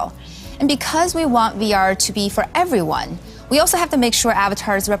a while. And because we want VR to be for everyone, we also have to make sure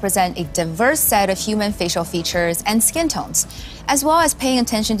avatars represent a diverse set of human facial features and skin tones, as well as paying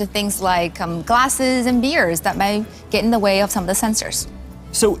attention to things like glasses and beards that might get in the way of some of the sensors.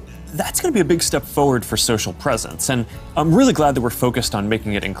 So that's going to be a big step forward for social presence, and I'm really glad that we're focused on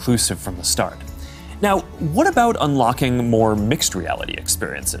making it inclusive from the start. Now, what about unlocking more mixed reality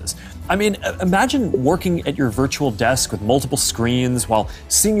experiences? I mean, imagine working at your virtual desk with multiple screens while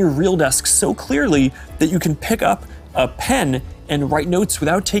seeing your real desk so clearly that you can pick up a pen and write notes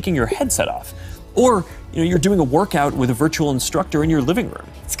without taking your headset off. Or, you're doing a workout with a virtual instructor in your living room.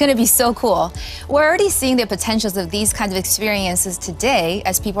 It's going to be so cool. We're already seeing the potentials of these kinds of experiences today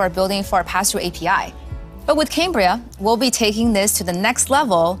as people are building for our pass-through API. But with Cambria, we'll be taking this to the next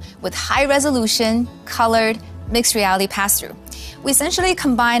level with high-resolution, colored, mixed reality pass-through. We essentially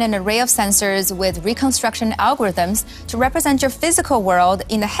combine an array of sensors with reconstruction algorithms to represent your physical world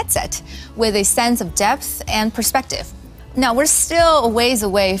in the headset with a sense of depth and perspective. Now, we're still a ways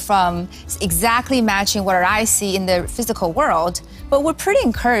away from exactly matching what our eyes see in the physical world, but we're pretty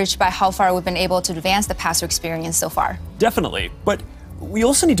encouraged by how far we've been able to advance the pass-through experience so far. Definitely, but we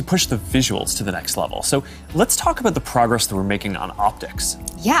also need to push the visuals to the next level. So let's talk about the progress that we're making on optics.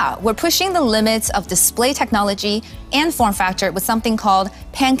 Yeah, we're pushing the limits of display technology and form factor with something called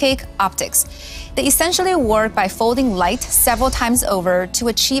pancake optics. They essentially work by folding light several times over to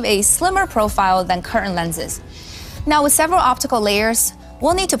achieve a slimmer profile than current lenses. Now, with several optical layers,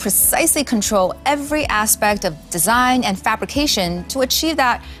 we'll need to precisely control every aspect of design and fabrication to achieve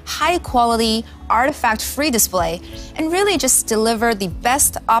that high-quality, artifact-free display and really just deliver the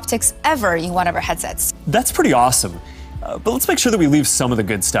best optics ever in one of our headsets. That's pretty awesome. But let's make sure that we leave some of the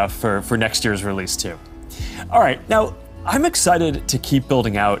good stuff for next year's release too. All right, now I'm excited to keep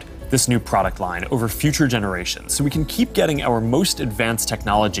building out this new product line over future generations so we can keep getting our most advanced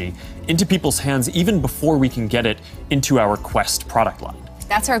technology into people's hands even before we can get it into our Quest product line.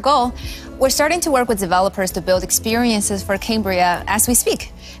 That's our goal. We're starting to work with developers to build experiences for Cambria as we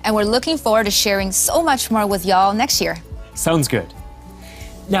speak, and we're looking forward to sharing so much more with y'all next year. Sounds good.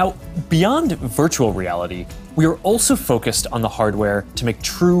 Now, beyond virtual reality, we are also focused on the hardware to make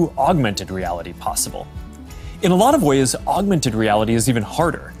true augmented reality possible. In a lot of ways, augmented reality is even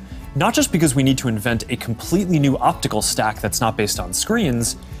harder, not just because we need to invent a completely new optical stack that's not based on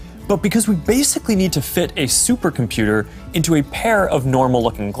screens, but because we basically need to fit a supercomputer into a pair of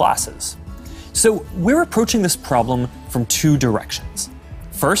normal-looking glasses. So we're approaching this problem from two directions.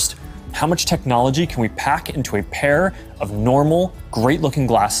 First, how much technology can we pack into a pair of normal, great-looking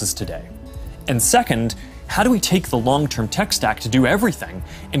glasses today? And second, how do we take the long-term tech stack to do everything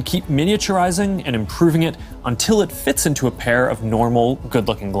and keep miniaturizing and improving it until it fits into a pair of normal,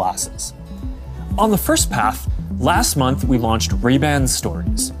 good-looking glasses? On the first path, last month we launched Ray-Ban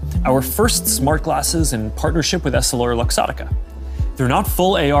Stories, our first smart glasses in partnership with EssilorLuxottica. They're not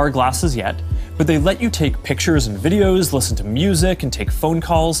full AR glasses yet, but they let you take pictures and videos, listen to music, and take phone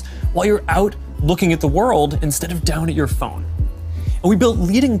calls while you're out looking at the world instead of down at your phone. And we built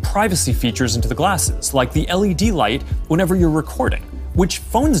leading privacy features into the glasses, like the LED light whenever you're recording, which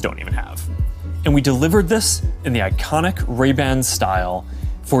phones don't even have. And we delivered this in the iconic Ray-Ban style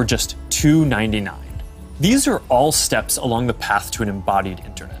for just $299. These are all steps along the path to an embodied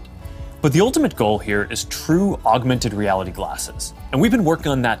internet. But the ultimate goal here is true augmented reality glasses, and we've been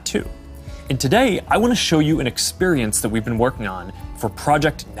working on that too. And today, I want to show you an experience that we've been working on for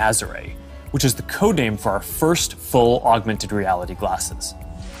Project Nazare, which is the code name for our first full augmented reality glasses.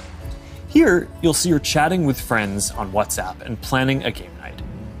 Here, you'll see you're chatting with friends on WhatsApp and planning a game night.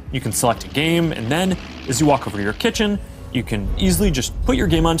 You can select a game, and then, as you walk over to your kitchen, you can easily just put your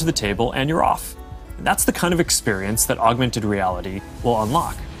game onto the table and you're off. And that's the kind of experience that augmented reality will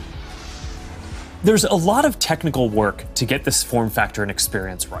unlock. There's a lot of technical work to get this form factor and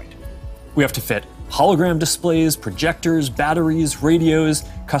experience right. We have to fit hologram displays, projectors, batteries, radios,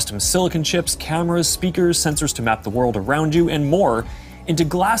 custom silicon chips, cameras, speakers, sensors to map the world around you, and more into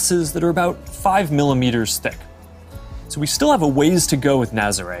glasses that are about 5 millimeters thick. So we still have a ways to go with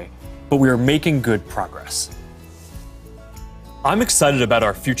Nazare, but we are making good progress. I'm excited about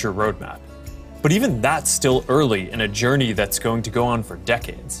our future roadmap, but even that's still early in a journey that's going to go on for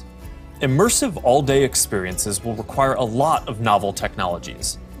decades. Immersive all-day experiences will require a lot of novel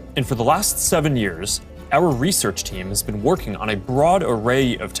technologies. And for the last 7 years, our research team has been working on a broad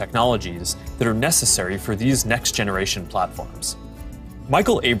array of technologies that are necessary for these next-generation platforms.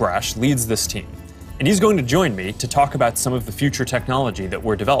 Michael Abrash leads this team, and he's going to join me to talk about some of the future technology that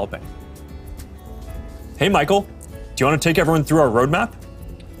we're developing. Hey, Michael, do you want to take everyone through our roadmap?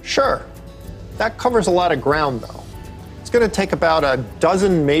 Sure. That covers a lot of ground, though. It's going to take about a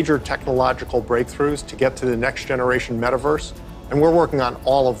dozen major technological breakthroughs to get to the next-generation metaverse, and we're working on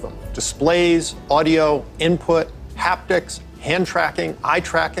all of them. Displays, audio, input, haptics, hand tracking, eye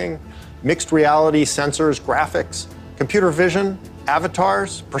tracking, mixed reality sensors, graphics, computer vision,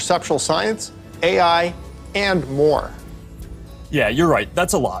 avatars, perceptual science, AI, and more. Yeah, you're right.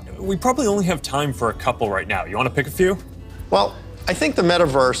 That's a lot. We probably only have time for a couple right now. You want to pick a few? Well, I think the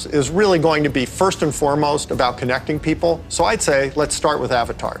metaverse is really going to be first and foremost about connecting people, so I'd say let's start with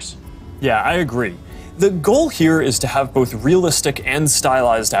avatars. Yeah, I agree. The goal here is to have both realistic and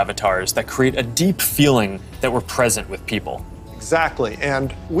stylized avatars that create a deep feeling that we're present with people. Exactly,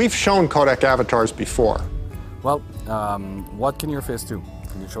 and we've shown codec avatars before. Well, what can your face do?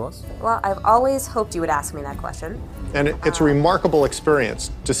 Can you show us? Well, I've always hoped you would ask me that question. And it's a remarkable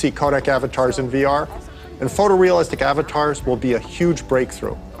experience to see codec avatars in VR, and photorealistic avatars will be a huge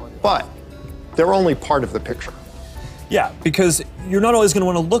breakthrough. But they're only part of the picture. Yeah, because you're not always going to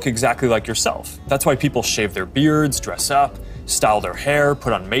want to look exactly like yourself. That's why people shave their beards, dress up, style their hair,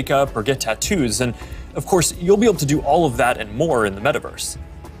 put on makeup, or get tattoos. And of course, you'll be able to do all of that and more in the metaverse.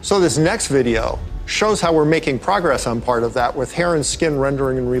 So this next video shows how we're making progress on part of that with hair and skin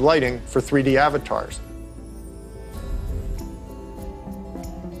rendering and relighting for 3D avatars.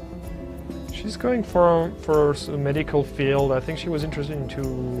 She's going for a medical field. I think she was interested into...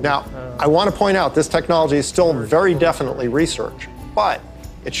 Now, I want to point out this technology is still very definitely research, but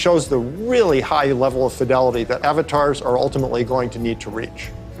it shows the really high level of fidelity that avatars are ultimately going to need to reach.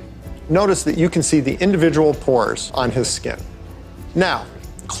 Notice that you can see the individual pores on his skin. Now,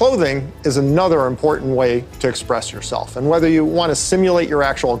 clothing is another important way to express yourself. And whether you want to simulate your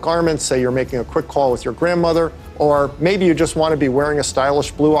actual garments, say you're making a quick call with your grandmother, or maybe you just want to be wearing a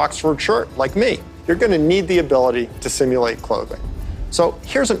stylish blue Oxford shirt like me, you're going to need the ability to simulate clothing. So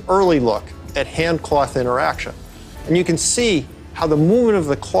here's an early look at hand-cloth interaction. And you can see how the movement of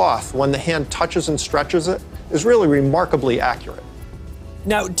the cloth when the hand touches and stretches it is really remarkably accurate.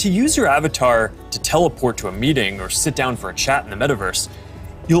 Now, to use your avatar to teleport to a meeting or sit down for a chat in the metaverse,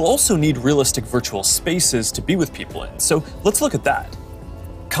 you'll also need realistic virtual spaces to be with people in, so let's look at that.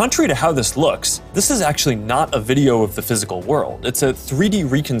 Contrary to how this looks, this is actually not a video of the physical world. It's a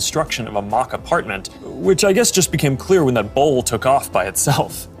 3D reconstruction of a mock apartment, which I guess just became clear when that bowl took off by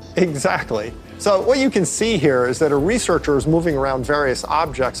itself. Exactly. So what you can see here is that a researcher is moving around various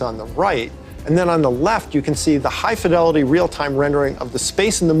objects on the right, and then on the left you can see the high-fidelity real-time rendering of the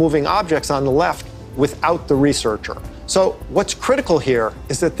space in the moving objects on the left without the researcher. So what's critical here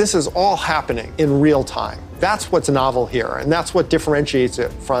is that this is all happening in real time. That's what's novel here, and that's what differentiates it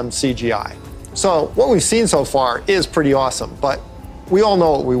from CGI. So what we've seen so far is pretty awesome, but we all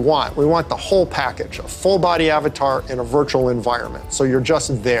know what we want. We want the whole package, a full-body avatar in a virtual environment, so you're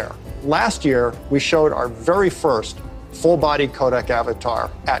just there. Last year, we showed our very first full-body codec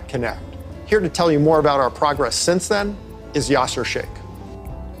avatar at Connect. Here to tell you more about our progress since then is Yasser Sheikh.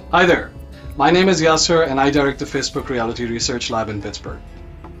 Hi there. My name is Yasser, and I direct the Facebook Reality Research Lab in Pittsburgh.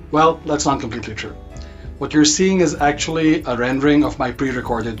 Well, that's not completely true. What you're seeing is actually a rendering of my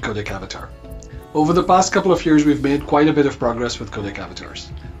pre-recorded codec avatar. Over the past couple of years, we've made quite a bit of progress with codec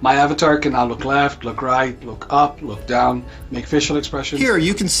avatars. My avatar can now look left, look right, look up, look down, make facial expressions. Here,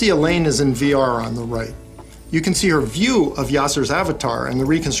 you can see Elaine is in VR on the right. You can see her view of Yasser's avatar and the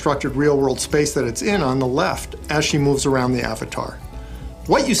reconstructed real-world space that it's in on the left as she moves around the avatar.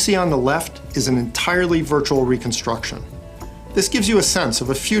 What you see on the left is an entirely virtual reconstruction. This gives you a sense of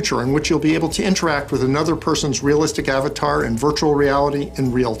a future in which you'll be able to interact with another person's realistic avatar in virtual reality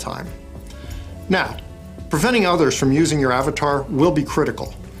in real time. Now, preventing others from using your avatar will be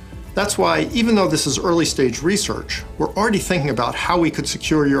critical. That's why, even though this is early stage research, we're already thinking about how we could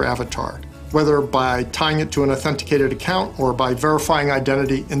secure your avatar, whether by tying it to an authenticated account or by verifying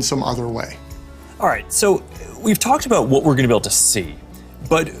identity in some other way. All right, so we've talked about what we're going to be able to see,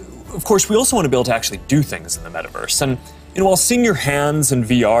 but of course we also want to be able to actually do things in the metaverse. And while seeing your hands in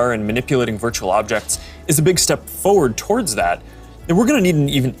VR and manipulating virtual objects is a big step forward towards that, then we're going to need an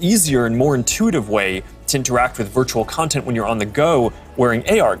even easier and more intuitive way to interact with virtual content when you're on the go wearing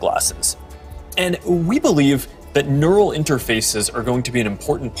AR glasses. And we believe that neural interfaces are going to be an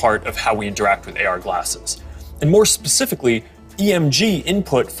important part of how we interact with AR glasses. And more specifically, EMG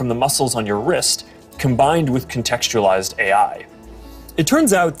input from the muscles on your wrist combined with contextualized AI. It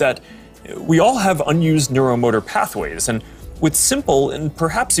turns out that we all have unused neuromotor pathways, and with simple and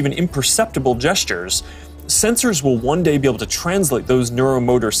perhaps even imperceptible gestures, sensors will one day be able to translate those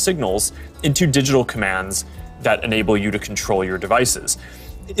neuromotor signals into digital commands that enable you to control your devices.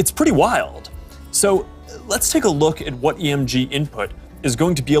 It's pretty wild. So let's take a look at what EMG input is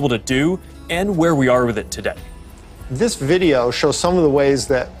going to be able to do and where we are with it today. This video shows some of the ways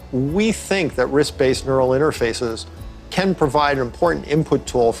that we think that wrist-based neural interfaces can provide an important input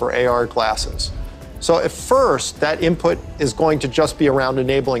tool for AR glasses. So at first, that input is going to just be around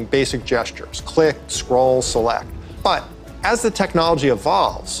enabling basic gestures, click, scroll, select. But as the technology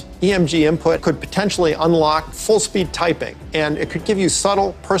evolves, EMG input could potentially unlock full-speed typing, and it could give you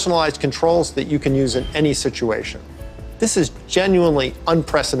subtle, personalized controls that you can use in any situation. This is genuinely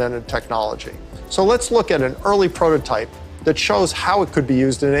unprecedented technology. So let's look at an early prototype that shows how it could be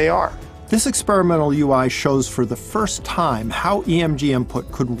used in AR. This experimental UI shows for the first time how EMG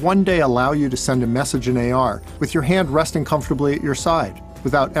input could one day allow you to send a message in AR with your hand resting comfortably at your side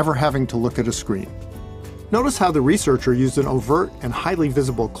without ever having to look at a screen. Notice how the researcher used an overt and highly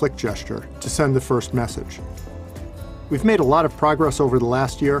visible click gesture to send the first message. We've made a lot of progress over the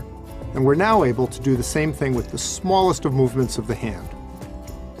last year, and we're now able to do the same thing with the smallest of movements of the hand.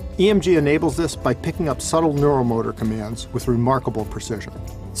 EMG enables this by picking up subtle neuromotor commands with remarkable precision.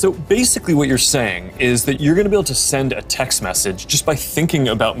 So basically what you're saying is that you're going to be able to send a text message just by thinking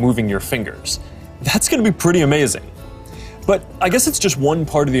about moving your fingers. That's going to be pretty amazing. But I guess it's just one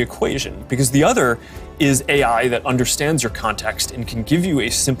part of the equation, because the other is AI that understands your context and can give you a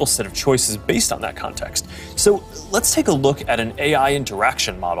simple set of choices based on that context. So let's take a look at an AI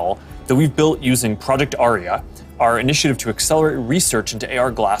interaction model that we've built using Project Aria, our initiative to accelerate research into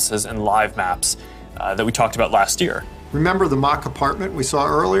AR glasses and live maps that we talked about last year. Remember the mock apartment we saw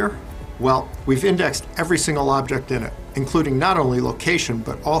earlier? Well, we've indexed every single object in it, including not only location,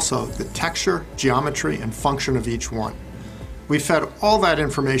 but also the texture, geometry, and function of each one. We fed all that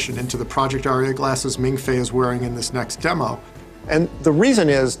information into the Project Aria glasses Ming-Fei is wearing in this next demo. And the reason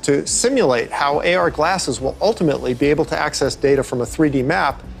is to simulate how AR glasses will ultimately be able to access data from a 3D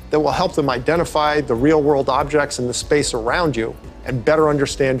map that will help them identify the real-world objects in the space around you and better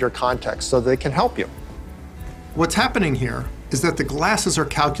understand your context so they can help you. What's happening here is that the glasses are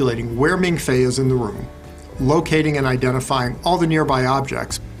calculating where Ming-Fei is in the room, locating and identifying all the nearby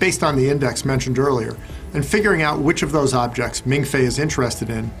objects based on the index mentioned earlier, and figuring out which of those objects Ming-Fei is interested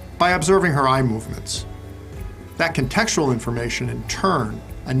in by observing her eye movements. That contextual information, in turn,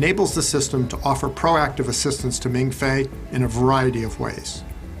 enables the system to offer proactive assistance to Ming-Fei in a variety of ways.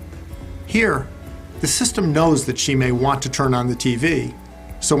 Here, the system knows that she may want to turn on the TV,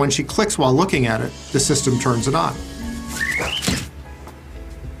 so when she clicks while looking at it, the system turns it on.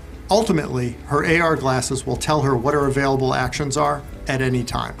 Ultimately, her AR glasses will tell her what her available actions are at any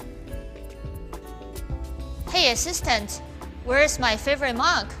time. Hey assistant, where's my favorite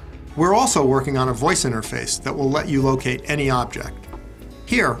mug? We're also working on a voice interface that will let you locate any object.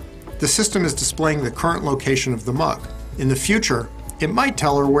 Here, the system is displaying the current location of the mug. In the future, it might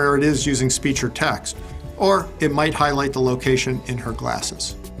tell her where it is using speech or text, or it might highlight the location in her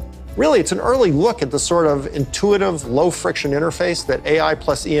glasses. Really, it's an early look at the sort of intuitive, low-friction interface that AI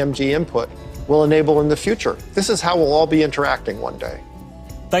plus EMG input will enable in the future. This is how we'll all be interacting one day.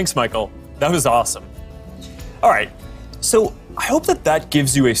 Thanks, Michael. That was awesome. All right, So I hope that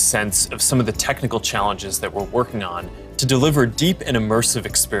gives you a sense of some of the technical challenges that we're working on to deliver deep and immersive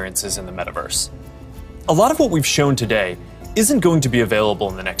experiences in the metaverse. A lot of what we've shown today isn't going to be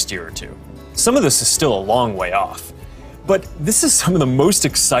available in the next year or two. Some of this is still a long way off. But this is some of the most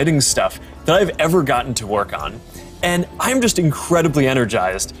exciting stuff that I've ever gotten to work on, and I'm just incredibly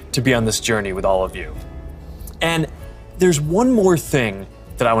energized to be on this journey with all of you. And there's one more thing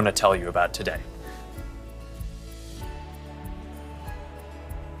that I want to tell you about today.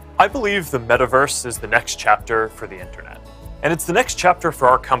 I believe the metaverse is the next chapter for the internet, and it's the next chapter for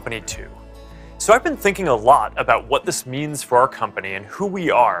our company too. So I've been thinking a lot about what this means for our company and who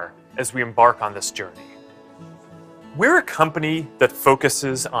we are as we embark on this journey. We're a company that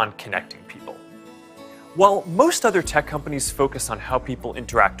focuses on connecting people. While most other tech companies focus on how people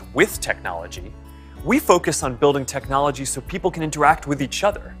interact with technology, we focus on building technology so people can interact with each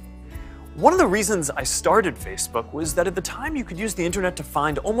other. One of the reasons I started Facebook was that at the time you could use the internet to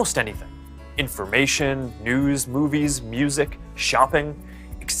find almost anything. Information, news, movies, music, shopping,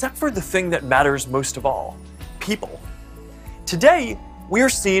 except for the thing that matters most of all, people. Today, we are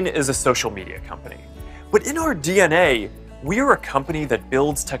seen as a social media company. But in our DNA, we are a company that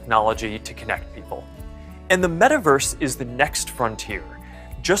builds technology to connect people. And the metaverse is the next frontier,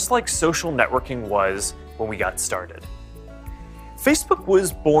 just like social networking was when we got started. Facebook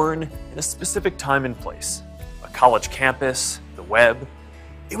was born in a specific time and place, a college campus, the web.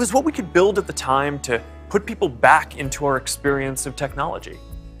 It was what we could build at the time to put people back into our experience of technology.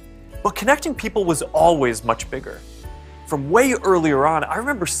 But connecting people was always much bigger. From way earlier on, I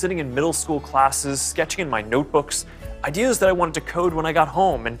remember sitting in middle school classes, sketching in my notebooks, ideas that I wanted to code when I got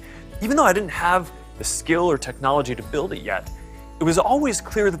home, and even though I didn't have the skill or technology to build it yet, it was always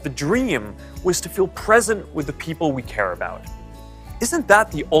clear that the dream was to feel present with the people we care about. Isn't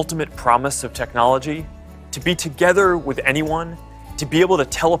that the ultimate promise of technology? To be together with anyone, to be able to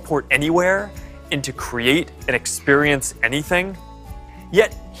teleport anywhere, and to create and experience anything?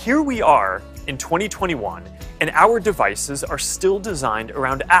 Yet, here we are in 2021, and our devices are still designed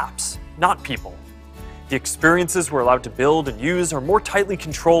around apps, not people. The experiences we're allowed to build and use are more tightly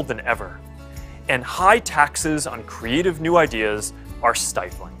controlled than ever. And high taxes on creative new ideas are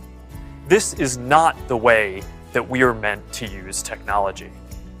stifling. This is not the way that we are meant to use technology.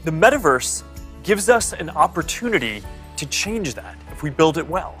 The metaverse gives us an opportunity to change that if we build it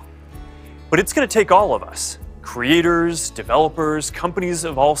well. But it's going to take all of us, creators, developers, companies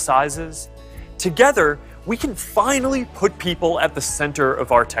of all sizes. Together, we can finally put people at the center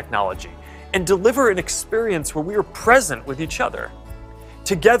of our technology and deliver an experience where we are present with each other.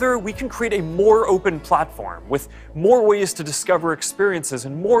 Together, we can create a more open platform with more ways to discover experiences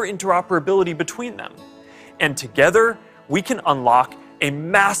and more interoperability between them. And together, we can unlock a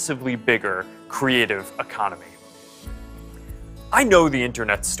massively bigger creative economy. I know the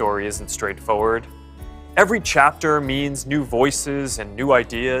internet story isn't straightforward. Every chapter means new voices and new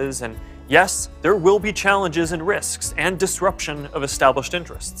ideas, and yes, there will be challenges and risks and disruption of established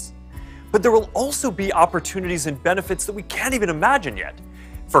interests. But there will also be opportunities and benefits that we can't even imagine yet.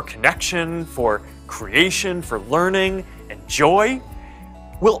 For connection, for creation, for learning, and joy.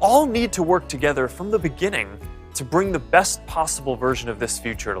 We'll all need to work together from the beginning to bring the best possible version of this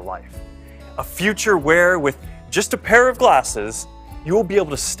future to life. A future where, with just a pair of glasses, you will be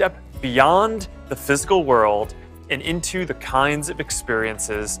able to step beyond the physical world and into the kinds of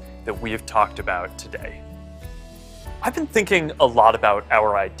experiences that we have talked about today. I've been thinking a lot about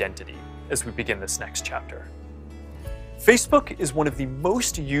our identity as we begin this next chapter. Facebook is one of the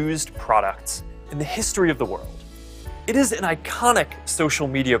most used products in the history of the world. It is an iconic social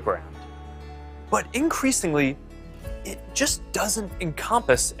media brand, but increasingly, it just doesn't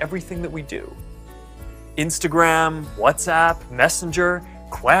encompass everything that we do. Instagram, WhatsApp, Messenger,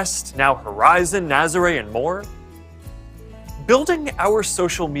 Quest, now Horizon, Nazare, and more. Building our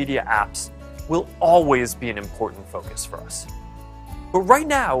social media apps will always be an important focus for us. But right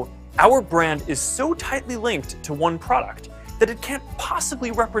now, our brand is so tightly linked to one product that it can't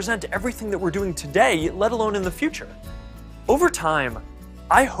possibly represent everything that we're doing today, let alone in the future. Over time,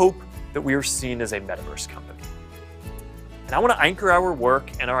 I hope that we are seen as a metaverse company. And I want to anchor our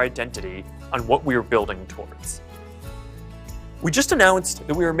work and our identity on what we are building towards. We just announced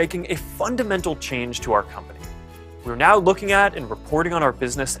that we are making a fundamental change to our company. We're now looking at and reporting on our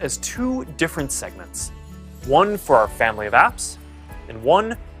business as two different segments. One for our family of apps, and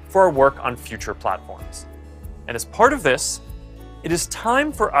one for our work on future platforms. And as part of this, it is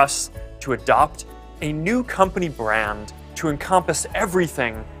time for us to adopt a new company brand to encompass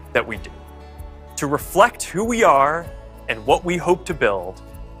everything that we do. To reflect who we are and what we hope to build,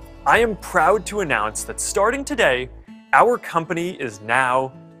 I am proud to announce that starting today, Our company is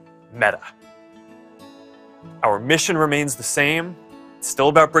now Meta. Our mission remains the same. It's still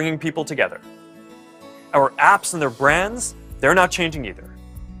about bringing people together. Our apps and their brands, they're not changing either.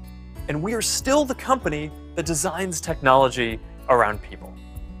 And we are still the company that designs technology around people.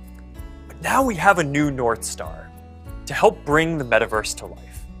 But now we have a new North Star to help bring the metaverse to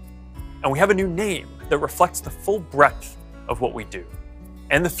life. And we have a new name that reflects the full breadth of what we do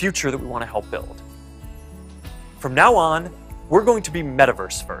and the future that we want to help build. From now on, we're going to be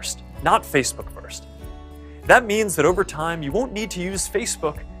Metaverse first, not Facebook first. That means that over time, you won't need to use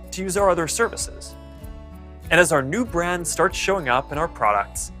Facebook to use our other services. And as our new brand starts showing up in our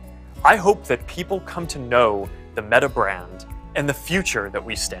products, I hope that people come to know the Meta brand and the future that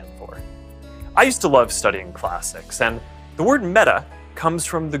we stand for. I used to love studying classics, and the word meta comes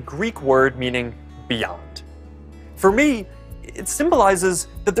from the Greek word meaning beyond. For me, it symbolizes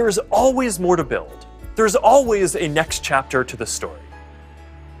that there is always more to build. There's always a next chapter to the story.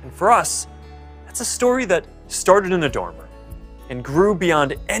 And for us, that's a story that started in a dorm room and grew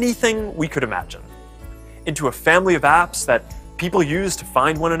beyond anything we could imagine, into a family of apps that people use to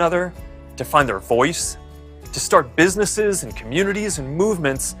find one another, to find their voice, to start businesses and communities and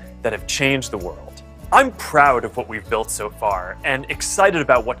movements that have changed the world. I'm proud of what we've built so far and excited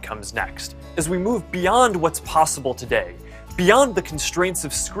about what comes next as we move beyond what's possible today, beyond the constraints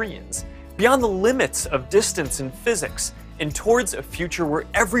of screens, beyond the limits of distance and physics, and towards a future where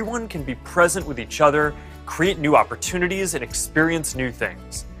everyone can be present with each other, create new opportunities, and experience new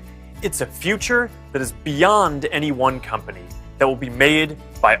things. It's a future that is beyond any one company, that will be made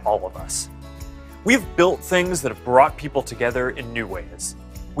by all of us. We've built things that have brought people together in new ways.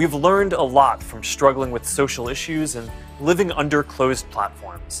 We've learned a lot from struggling with social issues and living under closed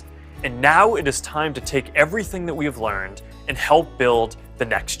platforms. And now it is time to take everything that we have learned and help build the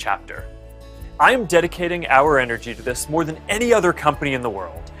next chapter. I am dedicating our energy to this more than any other company in the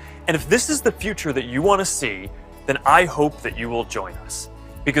world. And if this is the future that you want to see, then I hope that you will join us.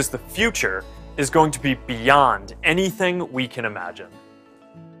 Because the future is going to be beyond anything we can imagine.